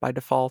on by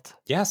default?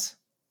 Yes.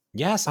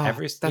 That's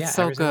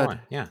so good.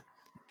 Yeah.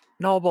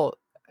 Nullable.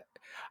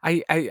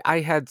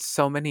 I had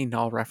so many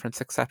null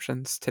reference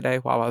exceptions today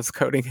while I was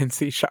coding in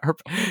C#,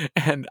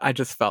 and I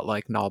just felt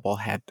like nullable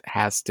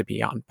has to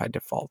be on by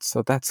default.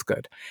 So that's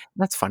good.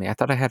 That's funny. I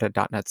thought I had a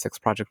 .NET 6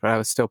 project, but I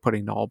was still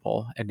putting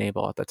nullable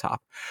enable at the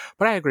top.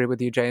 But I agree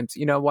with you, James.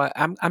 You know what?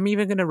 I'm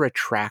even going to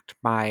retract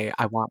my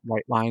I want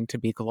write line to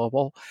be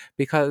global,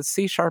 because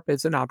C#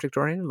 is an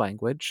object-oriented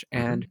language,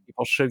 and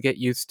people should get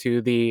used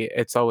to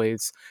it's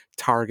always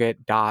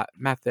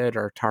target.method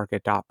or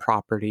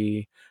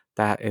target.property.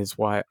 That is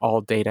what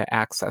all data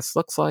access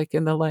looks like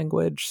in the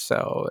language.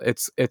 So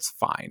it's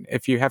fine.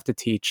 If you have to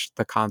teach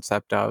the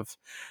concept of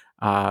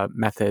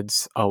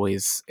methods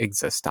always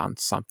exist on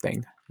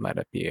something, let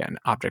it be an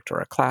object or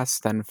a class,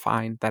 then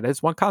fine. That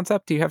is one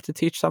concept you have to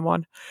teach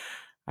someone.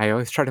 I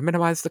always try to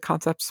minimize the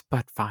concepts,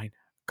 but fine.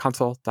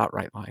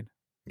 Console.WriteLine.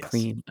 Yes.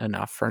 Clean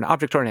enough for an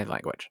object-oriented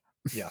language.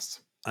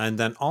 Yes. And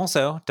then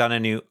also done a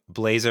new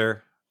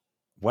Blazor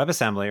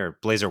WebAssembly or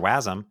Blazor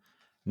WASM,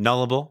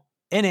 nullable,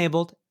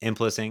 enabled,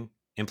 implicit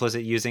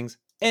usings,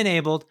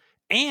 enabled,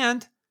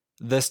 and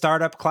the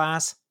startup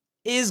class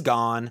is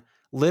gone.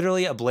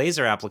 Literally, a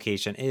Blazor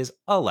application is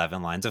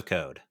 11 lines of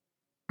code.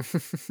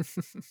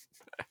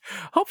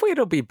 Hopefully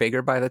it'll be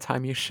bigger by the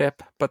time you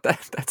ship, but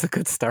that's a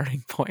good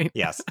starting point.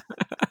 Yes.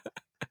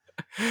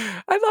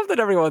 I love that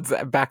everyone's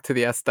back to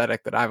the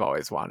aesthetic that I've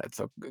always wanted.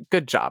 So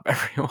good job,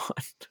 everyone.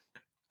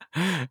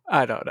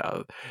 I don't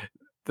know.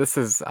 This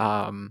is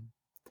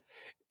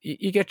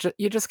you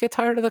just get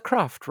tired of the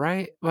cruft,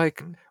 right?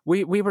 Like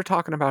we were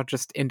talking about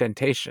just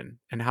indentation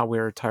and how we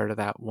were tired of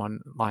that one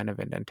line of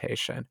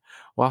indentation.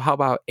 Well, how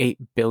about 8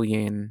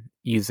 billion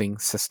using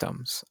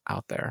systems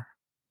out there?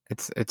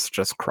 It's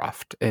just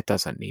cruft. It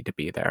doesn't need to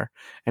be there.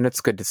 And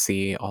it's good to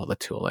see all the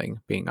tooling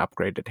being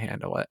upgraded to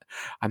handle it.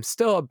 I'm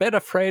still a bit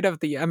afraid of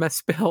the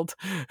MS build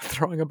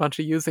throwing a bunch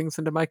of usings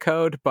into my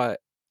code,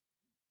 but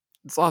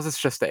as long as it's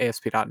just the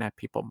ASP.NET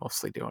people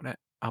mostly doing it,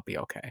 I'll be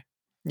okay.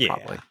 Yeah.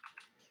 Probably.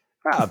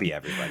 I'll be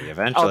everybody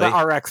eventually. Oh,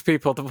 the RX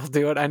people will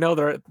do it. I know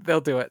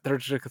they'll do it. They're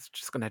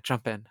just going to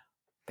jump in.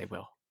 They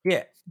will.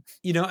 Yeah.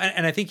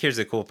 And I think here's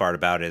the cool part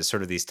about it is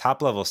sort of these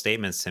top level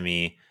statements to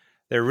me,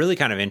 they're really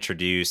kind of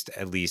introduced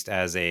at least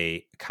as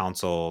a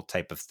console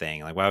type of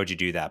thing. Like, why would you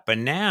do that? But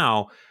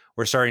now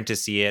we're starting to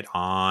see it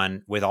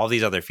on with all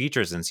these other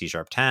features in C#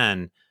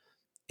 10.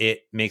 It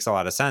makes a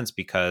lot of sense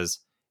because,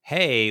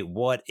 hey,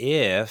 what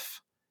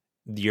if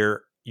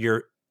your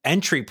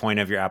entry point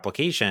of your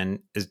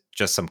application is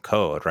just some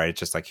code, right? It's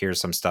just like, here's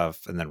some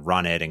stuff and then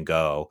run it and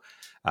go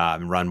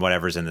run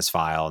whatever's in this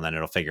file and then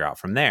it'll figure out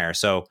from there.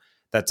 So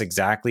that's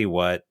exactly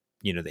what,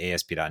 the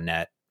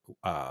ASP.NET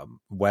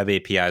web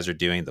APIs are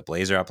doing, the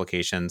Blazor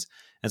applications.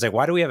 And it's like,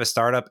 why do we have a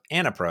startup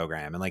and a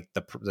program? And like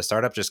the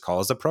startup just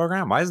calls the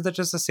program. Why isn't that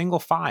just a single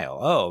file?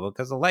 Oh,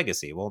 because of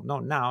legacy. Well, no,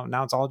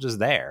 now it's all just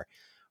there.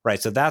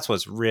 Right. So that's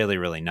what's really,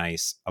 really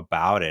nice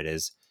about it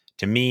is,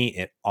 to me,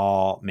 it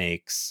all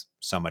makes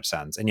so much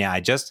sense. And yeah, I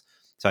just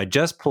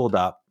pulled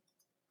up,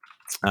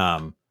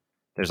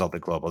 there's all the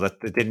global that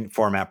didn't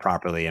format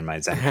properly in my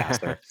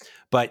Zencaster,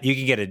 but you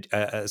can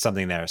get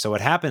something there. So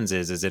what happens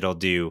is it'll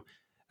do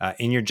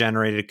in your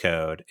generated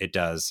code, it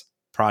does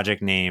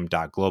project name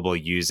global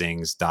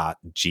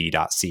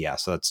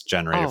usings.g.cs. So that's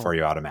generated for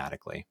you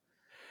automatically.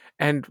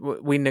 And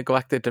we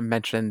neglected to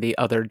mention the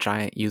other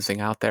giant using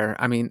out there.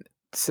 I mean,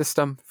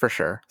 system for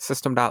sure.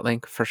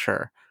 System.link for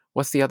sure.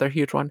 What's the other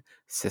huge one?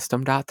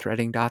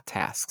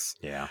 System.threading.tasks.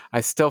 Yeah.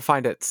 I still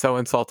find it so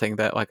insulting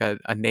that like a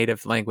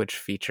native language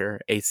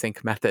feature,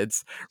 async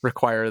methods,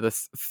 require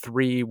this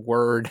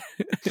 3-word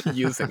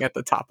using at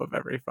the top of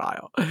every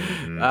file.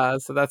 Mm-hmm.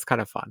 So that's kind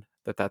of fun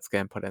that's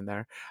getting put in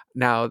there.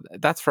 Now,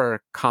 that's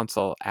for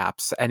console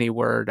apps. Any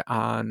word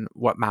on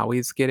what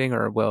Maui's getting,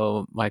 or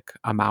will like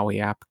a Maui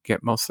app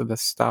get most of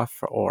this stuff,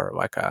 or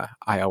like a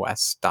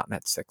iOS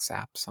 .NET 6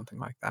 app, something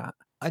like that?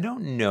 I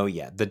don't know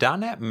yet. The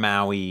 .NET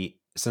Maui,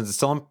 since it's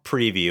still in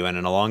preview and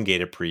an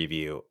elongated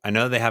preview, I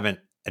know they haven't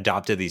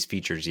adopted these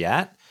features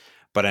yet,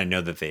 but I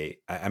know that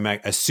I'm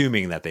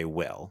assuming that they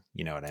will,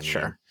 you know what I mean?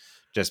 Sure.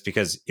 Just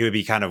because it would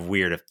be kind of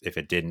weird if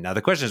it didn't. Now,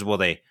 the question is, will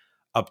they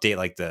update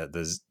like the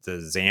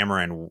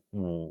Xamarin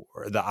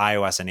or the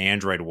iOS and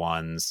Android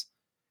ones?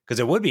 Because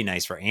it would be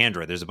nice for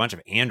Android. There's a bunch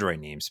of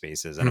Android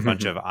namespaces and a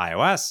bunch of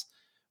iOS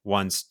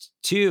ones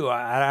too.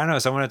 I don't know.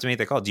 Someone has to make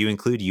the call. Do you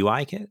include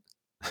UIKit?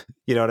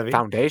 You know what I mean?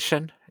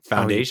 Foundation.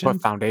 Foundation? Oh, you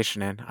put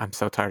Foundation in. I'm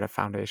so tired of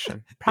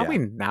Foundation. Probably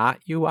not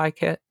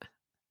UIKit.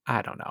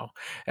 I don't know.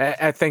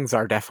 Things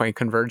are definitely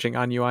converging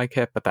on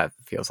UIKit, but that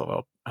feels a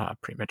little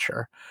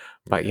premature.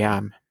 But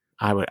yeah,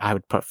 I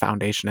would put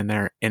Foundation in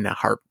there in a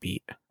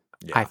heartbeat.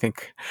 Yeah. I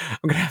think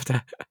I'm gonna have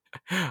to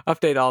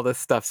update all this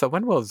stuff. So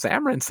when will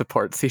Xamarin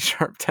support C#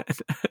 10?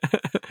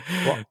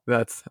 Well,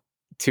 that's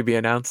to be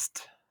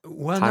announced.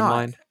 Well,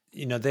 timeline.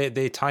 No,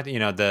 they talked.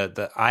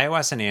 The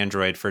iOS and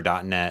Android for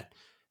 .NET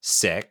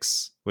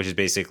 6, which is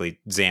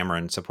basically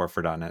Xamarin support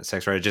for .NET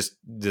 6, right? Just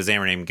the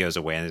Xamarin name goes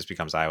away and this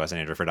becomes iOS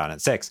and Android for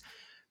 .NET 6.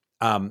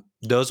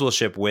 Those will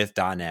ship with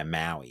 .NET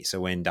Maui.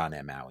 So when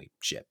 .NET Maui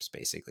ships,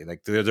 basically,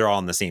 like they're all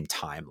in the same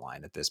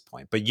timeline at this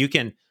point. But you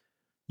can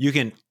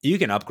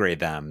upgrade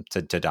them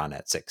to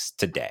 .NET 6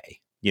 today.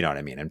 You know what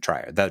I mean? And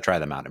try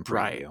them out in preview.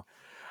 Right.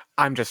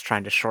 I'm just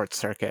trying to short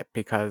circuit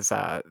because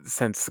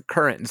since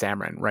current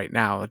Xamarin right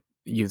now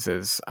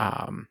uses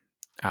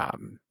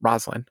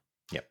Roslyn,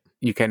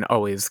 you can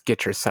always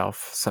get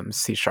yourself some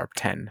C#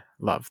 10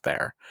 love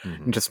there.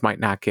 Mm-hmm. You just might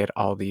not get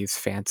all these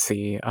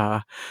fancy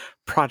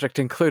project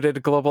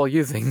included global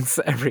usings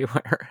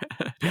everywhere.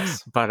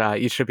 Yes. But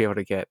you should be able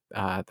to get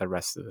the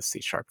rest of the C#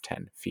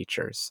 10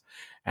 features.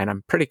 And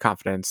I'm pretty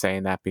confident in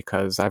saying that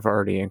because I've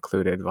already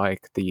included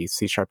like the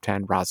C#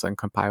 10 Roslyn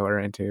compiler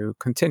into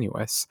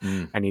Continuous.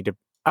 I need to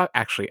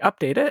actually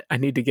update it. I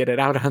need to get it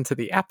out onto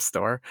the App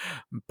Store.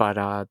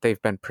 But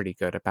they've been pretty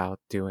good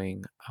about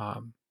doing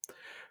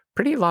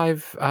pretty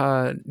live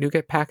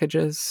NuGet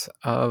packages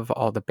of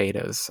all the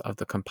betas of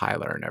the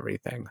compiler and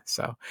everything.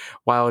 So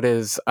while it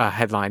is a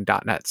headline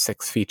 .NET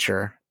 6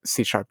 feature,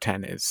 C#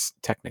 10 is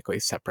technically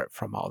separate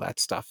from all that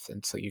stuff,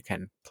 and so you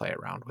can play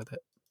around with it.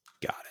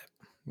 Got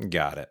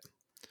it.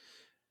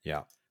 Yeah.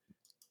 Yeah,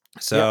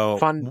 So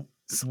fun.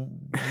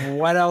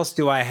 what else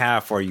do I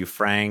have for you,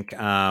 Frank?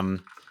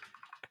 I'm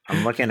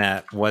looking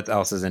at what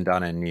else is in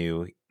 .NET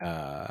New.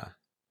 .NET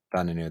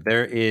New.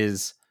 There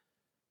is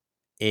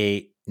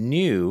a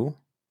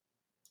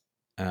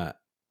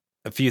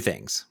few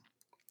things.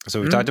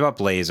 So we talked about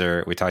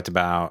Blazor. We talked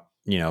about,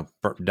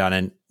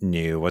 .NET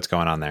New, what's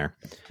going on there.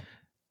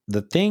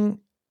 The thing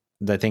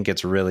that I think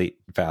it's really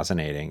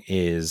fascinating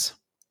is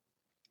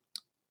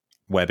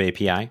Web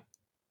API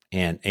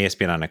and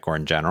ASP.NET Core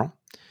in general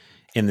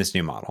in this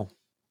new model.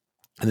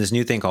 And this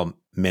new thing called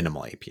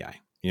Minimal API.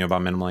 You know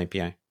about Minimal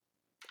API?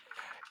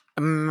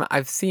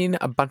 I've seen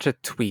a bunch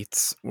of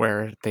tweets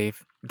where is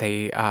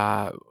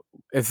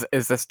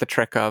this the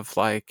trick of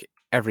like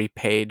every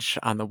page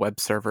on the web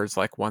server is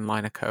like one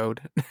line of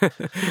code?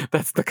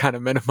 That's the kind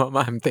of minimum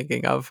I'm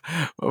thinking of.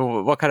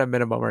 What kind of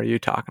minimum are you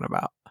talking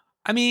about?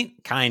 I mean,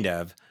 kind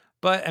of.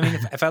 But I mean,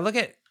 if I look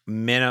at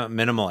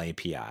Minimal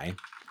API,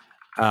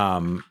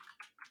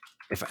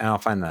 if I'll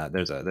find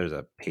there's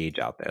a page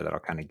out there that'll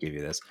kind of give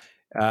you this.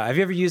 Have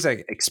you ever used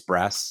like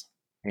Express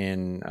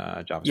in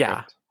JavaScript?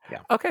 Yeah.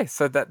 Okay,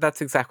 so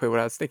that's exactly what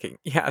I was thinking.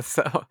 Yeah,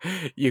 so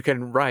you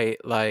can write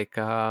like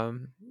all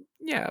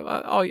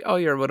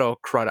your little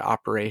CRUD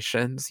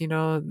operations. You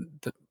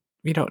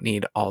don't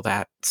need all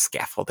that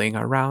scaffolding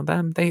around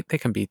them. They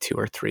can be 2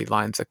 or 3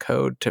 lines of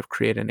code to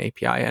create an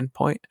API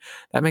endpoint.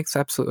 That makes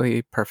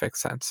absolutely perfect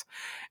sense.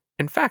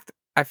 In fact,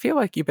 I feel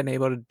like you've been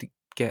able to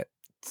get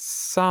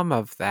some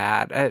of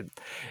that.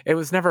 It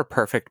was never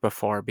perfect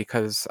before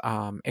because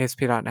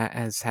ASP.NET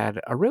has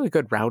had a really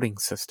good routing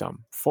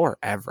system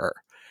forever.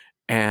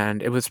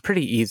 And it was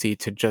pretty easy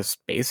to just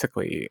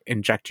basically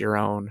inject your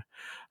own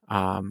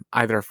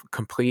either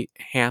complete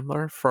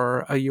handler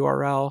for a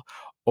URL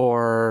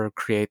or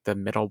create the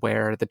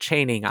middleware. The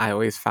chaining I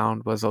always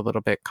found was a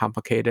little bit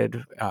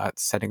complicated,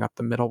 setting up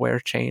the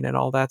middleware chain and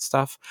all that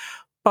stuff.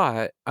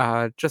 But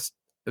just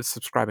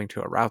subscribing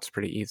to a route's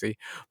pretty easy.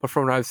 But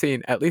from what I've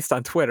seen, at least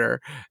on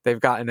Twitter,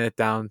 they've gotten it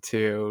down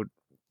to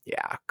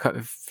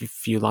a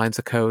few lines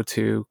of code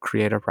to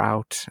create a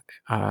route,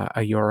 a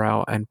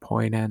URL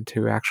endpoint, and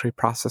to actually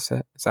process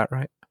it. Is that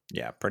right?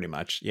 Yeah, pretty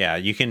much. Yeah,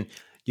 you can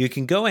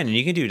go in and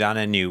you can do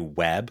 .NET New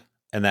Web,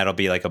 and that'll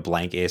be like a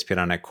blank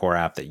ASP.NET Core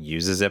app that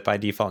uses it by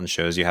default and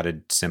shows you how to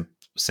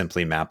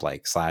simply map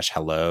like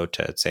 /hello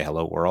to say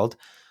hello world.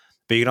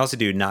 But you can also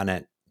do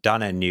 .NET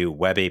New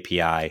Web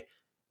API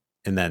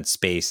and then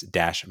space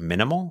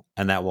 -minimal,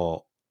 and that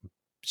will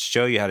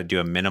show you how to do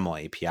a minimal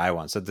API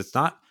one. So that's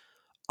not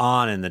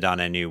on in the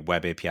 .NET New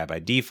Web API by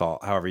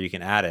default. However, you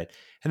can add it.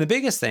 And the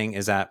biggest thing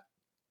is that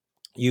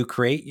you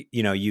create,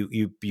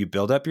 you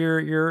build up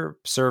your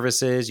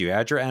services, you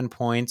add your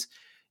endpoints,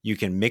 you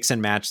can mix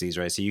and match these,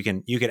 right? So you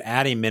could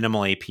add a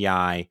minimal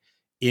API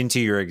into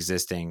your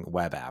existing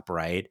web app,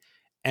 right?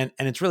 And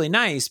it's really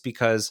nice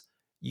because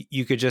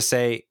you could just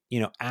say,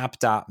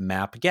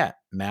 app.map get,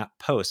 map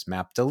post,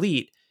 map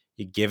delete.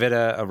 You give it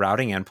a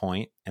routing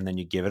endpoint, and then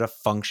you give it a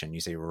function.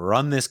 You say,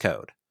 run this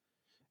code,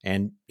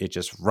 and it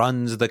just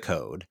runs the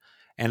code.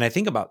 And I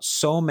think about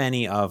so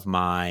many of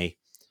my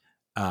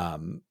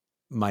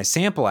my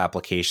sample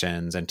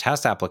applications and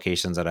test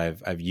applications that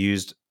I've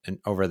used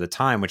over the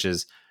time, which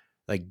is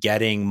like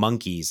getting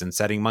monkeys and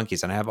setting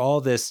monkeys. And I have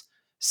all this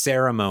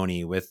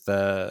ceremony with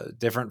the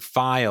different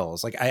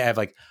files. Like I have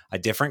like a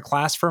different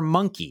class for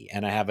monkey,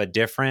 and I have a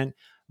different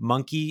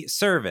monkey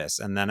service.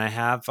 And then I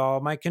have all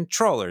my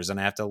controllers, and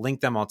I have to link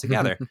them all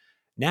together.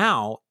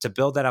 Now to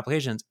build that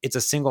application, it's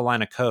a single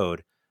line of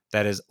code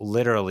that is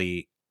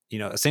literally,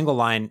 a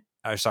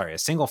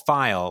single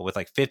file with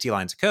like 50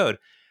 lines of code.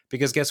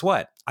 Because guess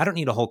what? I don't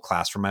need a whole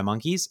class for my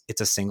monkeys. It's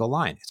a single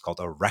line. It's called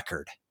a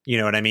record. You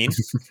know what I mean?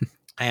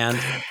 And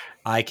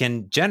I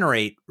can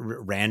generate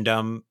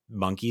random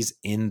monkeys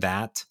in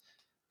that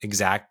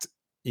exact,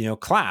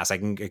 class. I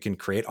can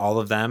create all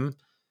of them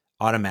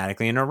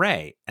automatically in an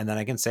array. And then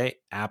I can say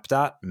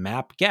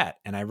app.mapGet,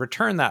 and I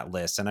return that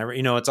list. And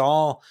it's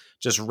all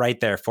just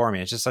right there for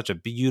me. It's just such a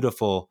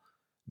beautiful,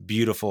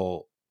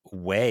 beautiful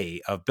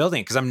way of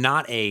building, because I'm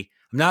not a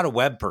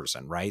web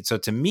person, right? So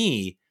to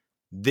me,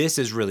 this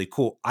is really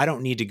cool. I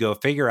don't need to go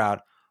figure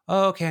out,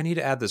 okay, I need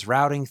to add this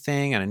routing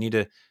thing, and I need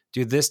to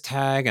do this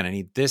tag, and I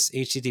need this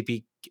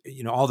HTTP,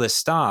 all this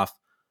stuff.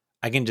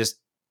 I can just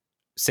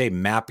say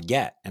map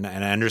get, and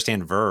I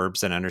understand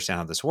verbs and I understand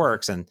how this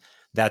works. And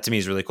that to me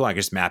is really cool. I can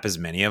just map as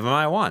many of them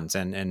I want.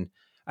 And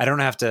I don't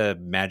have to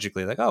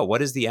magically like, oh,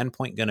 what is the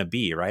endpoint going to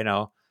be? Right.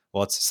 Oh,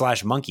 well, it's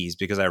 /monkeys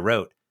because I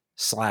wrote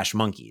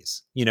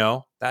 /monkeys.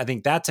 I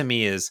think that to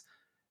me is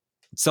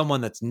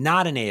someone that's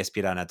not an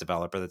ASP.NET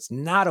developer, that's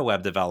not a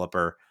web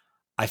developer.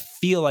 I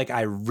feel like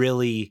I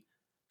really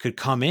could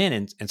come in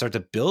and start to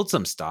build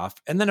some stuff.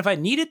 And then if I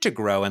needed to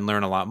grow and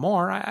learn a lot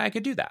more, I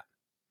could do that.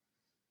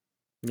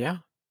 Yeah,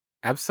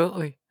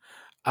 absolutely.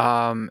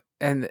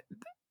 And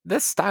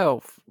this style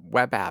of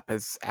web app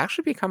is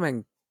actually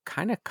becoming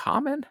kind of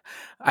common.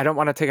 I don't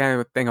want to take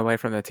anything away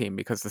from the team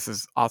because this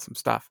is awesome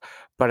stuff.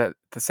 But at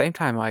the same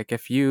time, like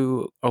if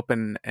you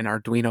open an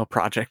Arduino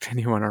project and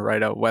you want to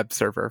write a web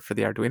server for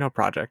the Arduino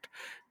project,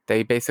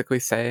 they basically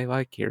say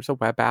like, here's a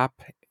web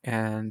app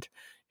and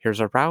here's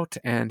a route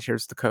and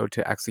here's the code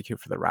to execute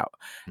for the route.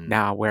 Mm.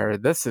 Now, where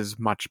this is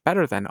much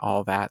better than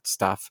all that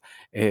stuff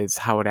is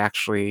how it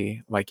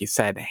actually, like you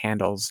said,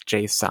 handles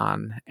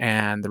JSON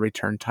and the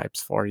return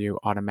types for you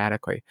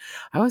automatically.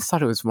 I always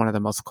thought it was one of the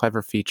most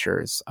clever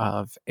features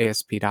of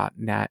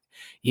ASP.NET,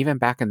 even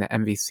back in the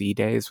MVC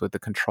days with the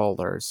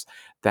controllers,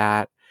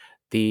 that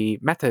the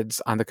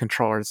methods on the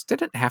controllers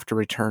didn't have to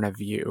return a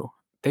view.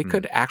 They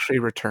could actually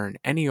return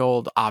any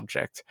old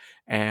object,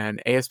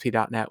 and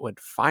ASP.NET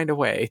would find a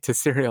way to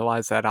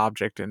serialize that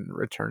object and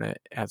return it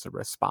as a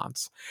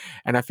response.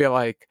 And I feel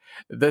like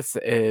this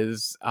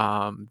is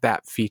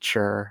that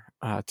feature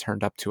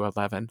turned up to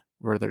 11,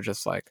 where they're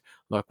just like,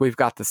 look, we've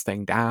got this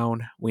thing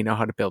down. We know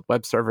how to build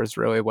web servers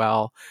really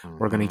well.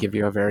 We're going to give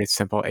you a very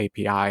simple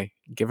API.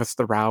 Give us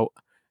the route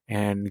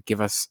and give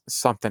us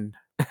something.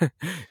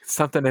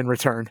 Something in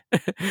return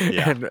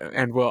Yeah.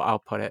 and we'll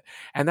output it.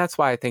 And that's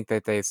why I think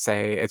that they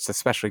say it's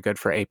especially good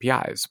for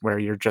APIs where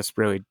you're just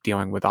really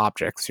dealing with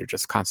objects. You're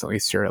just constantly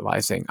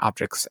serializing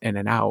objects in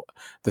and out.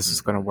 This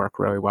is going to work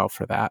really well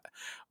for that.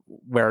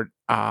 Where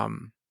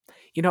and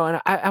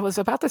I was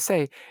about to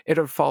say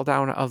it'll fall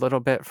down a little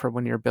bit for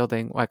when you're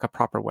building like a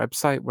proper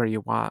website where you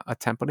want a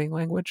templating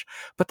language,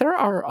 but there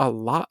are a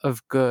lot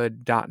of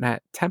good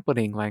 .NET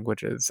templating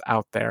languages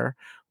out there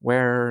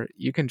where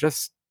you can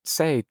just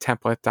say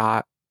template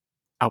dot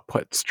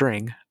output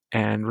string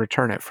and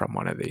return it from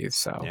one of these.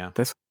 So Yeah.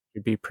 this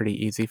would be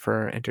pretty easy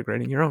for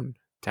integrating your own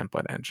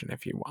template engine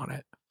if you want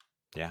it.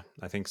 Yeah,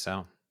 I think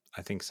so.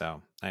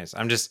 Nice.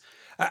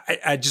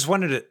 I just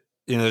wanted to,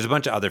 there's a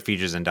bunch of other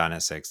features in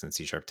 .NET 6 and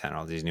C# 10,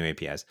 all these new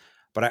APIs,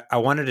 but I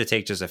wanted to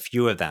take just a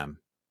few of them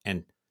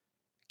and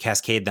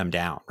cascade them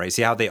down, right?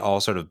 See how they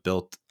all sort of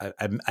built.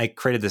 I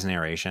created this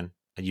narration,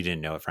 and you didn't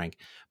know it, Frank,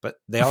 but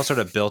they all sort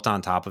of built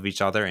on top of each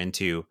other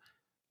into,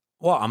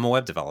 well, I'm a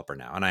web developer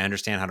now, and I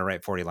understand how to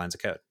write 40 lines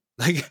of code.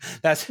 Like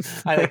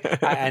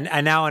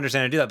I now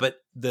understand how to do that. But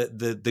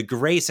the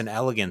grace and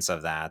elegance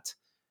of that,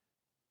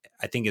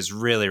 I think, is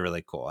really,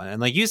 really cool. And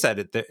like you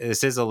said,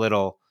 this is a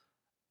little.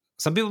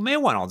 Some people may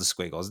want all the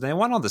squiggles. They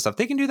want all this stuff.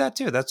 They can do that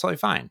too. That's totally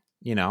fine.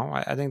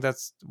 I think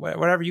that's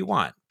whatever you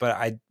want. But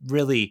I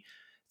really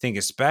think,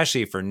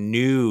 especially for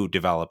new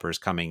developers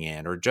coming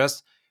in, or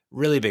just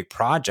really big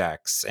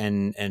projects,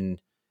 and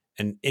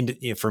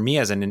for me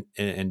as an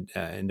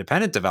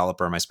independent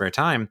developer in my spare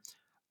time,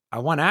 I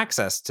want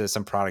access to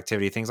some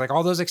productivity things like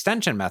all those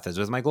extension methods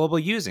with my global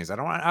usings.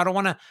 I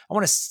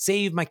want to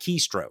save my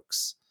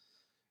keystrokes.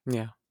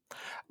 Yeah.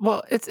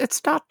 Well,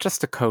 it's not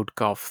just a code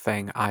gulf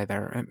thing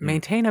either. Mm.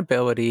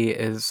 Maintainability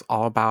is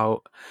all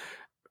about,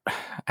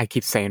 I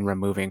keep saying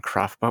removing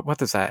cruft, but what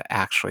does that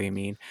actually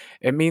mean?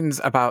 It means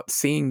about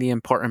seeing the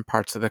important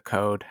parts of the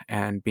code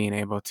and being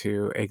able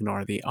to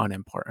ignore the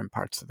unimportant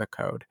parts of the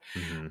code.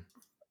 Mm-hmm.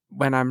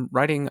 When I'm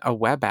writing a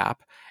web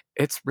app,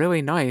 it's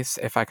really nice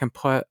if I can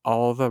put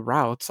all the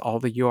routes, all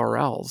the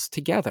URLs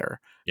together,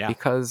 Yeah.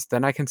 because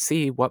then I can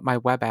see what my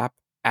web app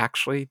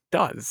actually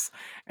does.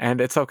 And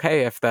it's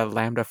okay if the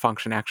Lambda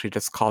function actually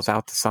just calls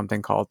out to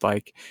something called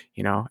like,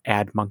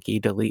 add monkey,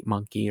 delete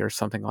monkey, or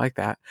something like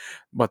that.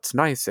 What's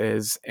nice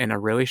is in a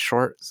really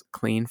short,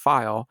 clean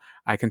file,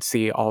 I can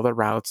see all the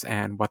routes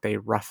and what they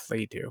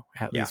roughly do,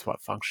 at least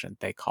what function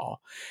they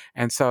call.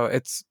 And so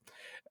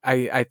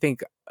I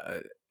think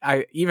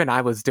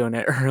I was doing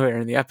it earlier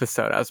in the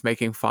episode. I was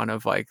making fun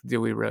of like, do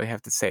we really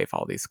have to save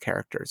all these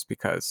characters?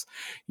 Because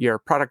your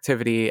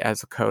productivity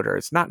as a coder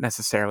is not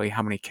necessarily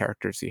how many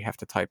characters you have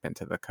to type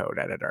into the code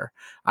editor.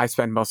 I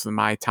spend most of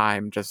my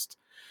time just,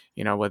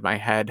 with my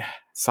head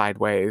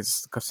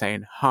sideways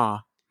saying, huh,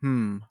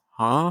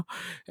 huh.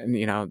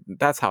 And,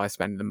 that's how I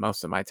spend the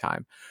most of my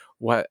time.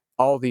 What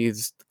all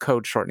these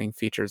code shortening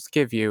features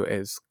give you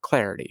is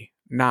clarity,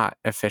 not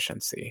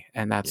efficiency.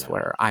 And that's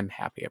where I'm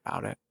happy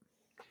about it.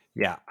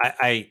 Yeah,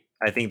 I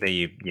think that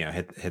you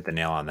hit the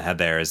nail on the head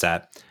there. Is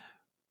that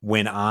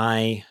when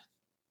I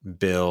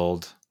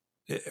build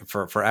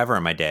for forever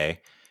in my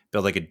day,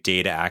 build like a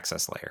data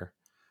access layer.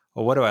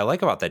 Well, what do I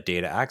like about that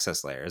data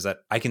access layer is that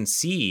I can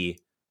see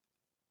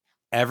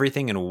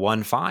everything in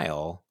one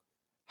file,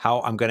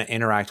 how I'm going to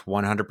interact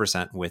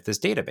 100% with this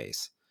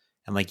database.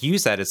 And like you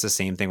said, it's the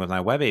same thing with my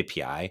web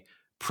API.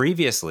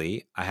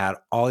 Previously, I had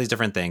all these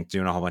different things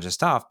doing a whole bunch of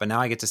stuff, but now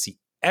I get to see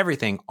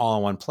everything all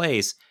in one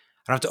place.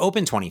 I don't have to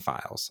open 20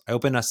 files. I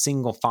open a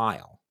single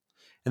file.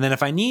 And then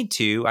if I need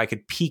to, I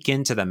could peek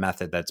into the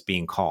method that's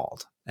being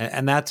called.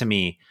 And that to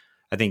me,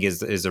 I think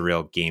is a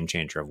real game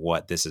changer of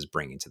what this is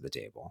bringing to the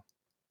table.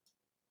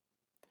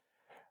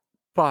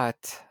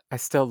 But I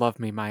still love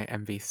me my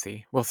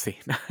MVC. We'll see.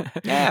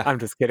 Yeah. I'm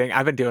just kidding.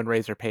 I've been doing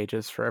Razor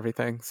pages for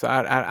everything, so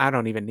I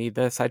don't even need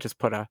this. I just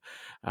put a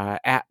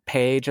at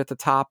page at the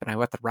top, and I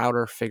let the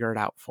router figure it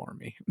out for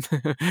me.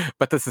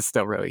 But this is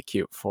still really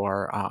cute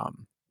for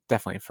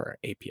definitely for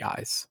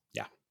APIs.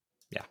 Yeah.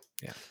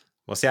 Yeah.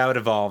 We'll see how it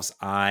evolves.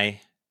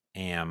 I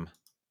am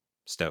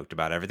stoked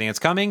about everything that's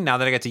coming now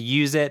that I get to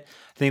use it.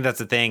 I think that's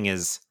the thing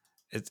is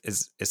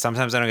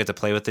sometimes I don't get to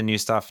play with the new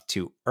stuff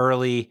too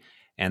early.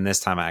 And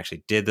this time I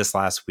actually did this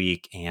last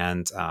week.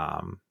 And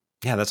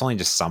yeah, that's only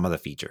just some of the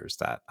features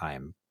that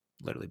I'm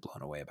literally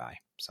blown away by.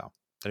 So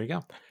there you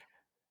go.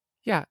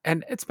 Yeah,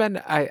 and it's been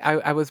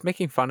I was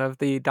making fun of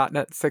the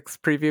 .NET 6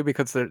 preview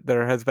because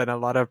there has been a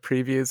lot of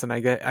previews, and I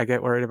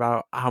get worried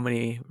about how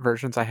many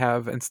versions I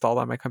have installed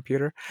on my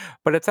computer.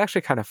 But it's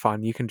actually kind of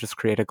fun. You can just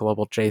create a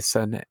global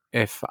JSON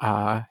if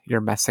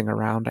you're messing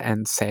around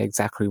and say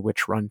exactly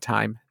which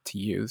runtime to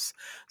use.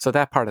 So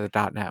that part of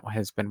the .NET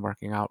has been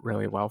working out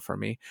really well for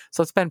me.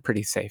 So it's been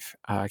pretty safe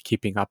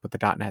keeping up with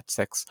the .NET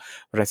 6,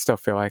 but I still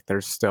feel like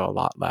there's still a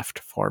lot left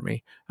for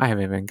me. I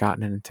haven't even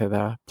gotten into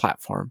the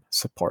platform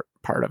support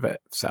part of it.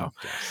 So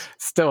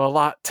still a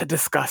lot to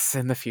discuss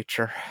in the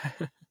future.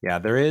 Yeah,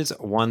 there is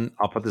one.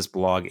 I'll put this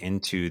blog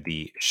into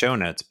the show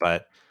notes,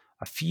 but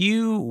a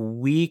few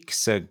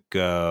weeks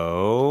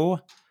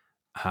ago,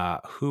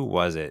 who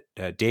was it?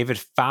 David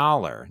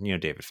Fowler. You know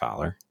David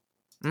Fowler.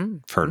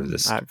 Heard of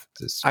this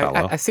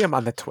fellow? I see him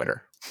on the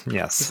Twitter.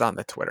 Yes. He's on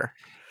the Twitter.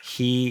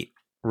 He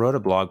wrote a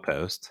blog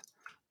post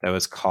that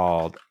was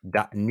called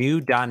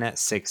New .NET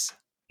 6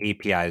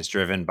 APIs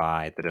Driven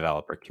by the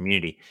Developer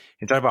Community.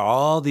 He talked about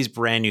all these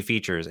brand new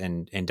features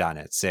in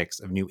 .NET 6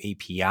 of new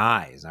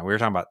APIs. Now, we were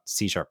talking about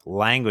C#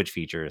 language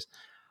features.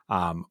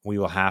 We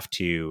will have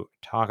to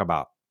talk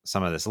about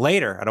some of this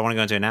later. I don't want to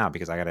go into it now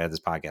because I got to edit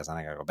this podcast and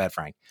I got to go to bed,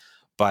 Frank.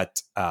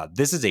 But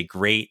this is a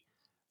great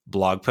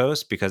blog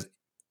post because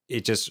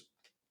it just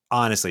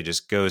honestly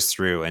just goes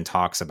through and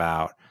talks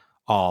about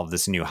all of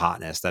this new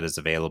hotness that is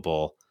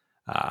available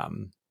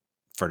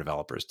for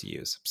developers to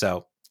use.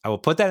 So I will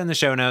put that in the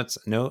show notes.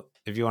 Note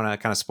if you want to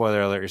kind of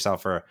spoiler alert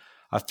yourself for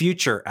a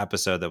future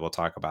episode that we'll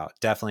talk about,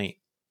 definitely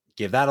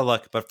give that a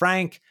look. But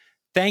Frank,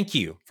 thank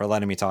you for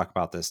letting me talk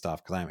about this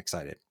stuff because I'm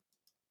excited.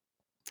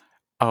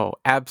 Oh,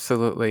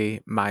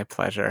 absolutely my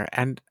pleasure.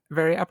 And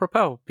very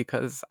apropos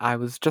because I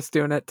was just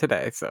doing it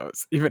today. So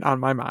it's even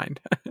on my mind.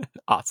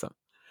 Awesome.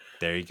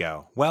 There you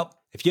go. Well,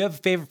 if you have a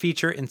favorite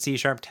feature in C#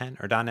 10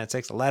 or .NET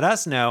 6, let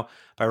us know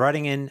by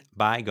writing in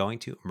by going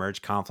to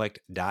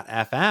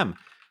mergeconflict.fm.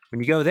 When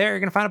you go there, you're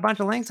going to find a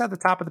bunch of links at the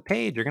top of the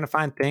page. You're going to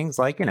find things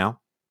like,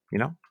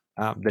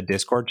 the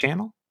Discord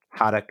channel,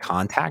 how to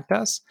contact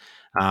us.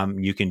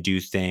 You can do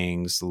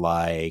things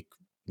like,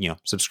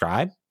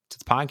 subscribe to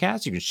the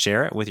podcast. You can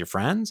share it with your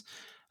friends.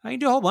 You can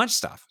do a whole bunch of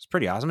stuff. It's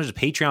pretty awesome. There's a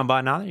Patreon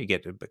button on there. You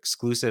get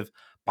exclusive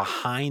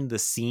behind the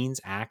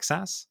scenes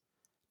access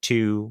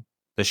to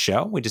the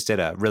show. We just did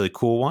a really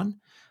cool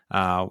one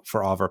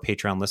for all of our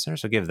Patreon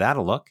listeners. So give that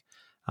a look.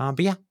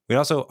 But yeah, we'd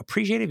also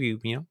appreciate if you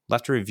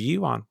left a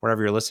review on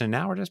wherever you're listening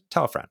now, or just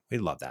tell a friend.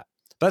 We'd love that.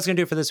 But that's going to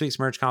do it for this week's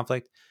Merge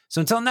Conflict.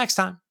 So until next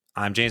time,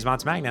 I'm James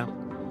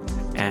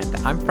Montemagno. And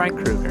I'm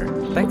Frank Krueger.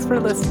 Thanks for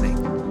listening.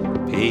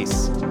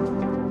 Peace.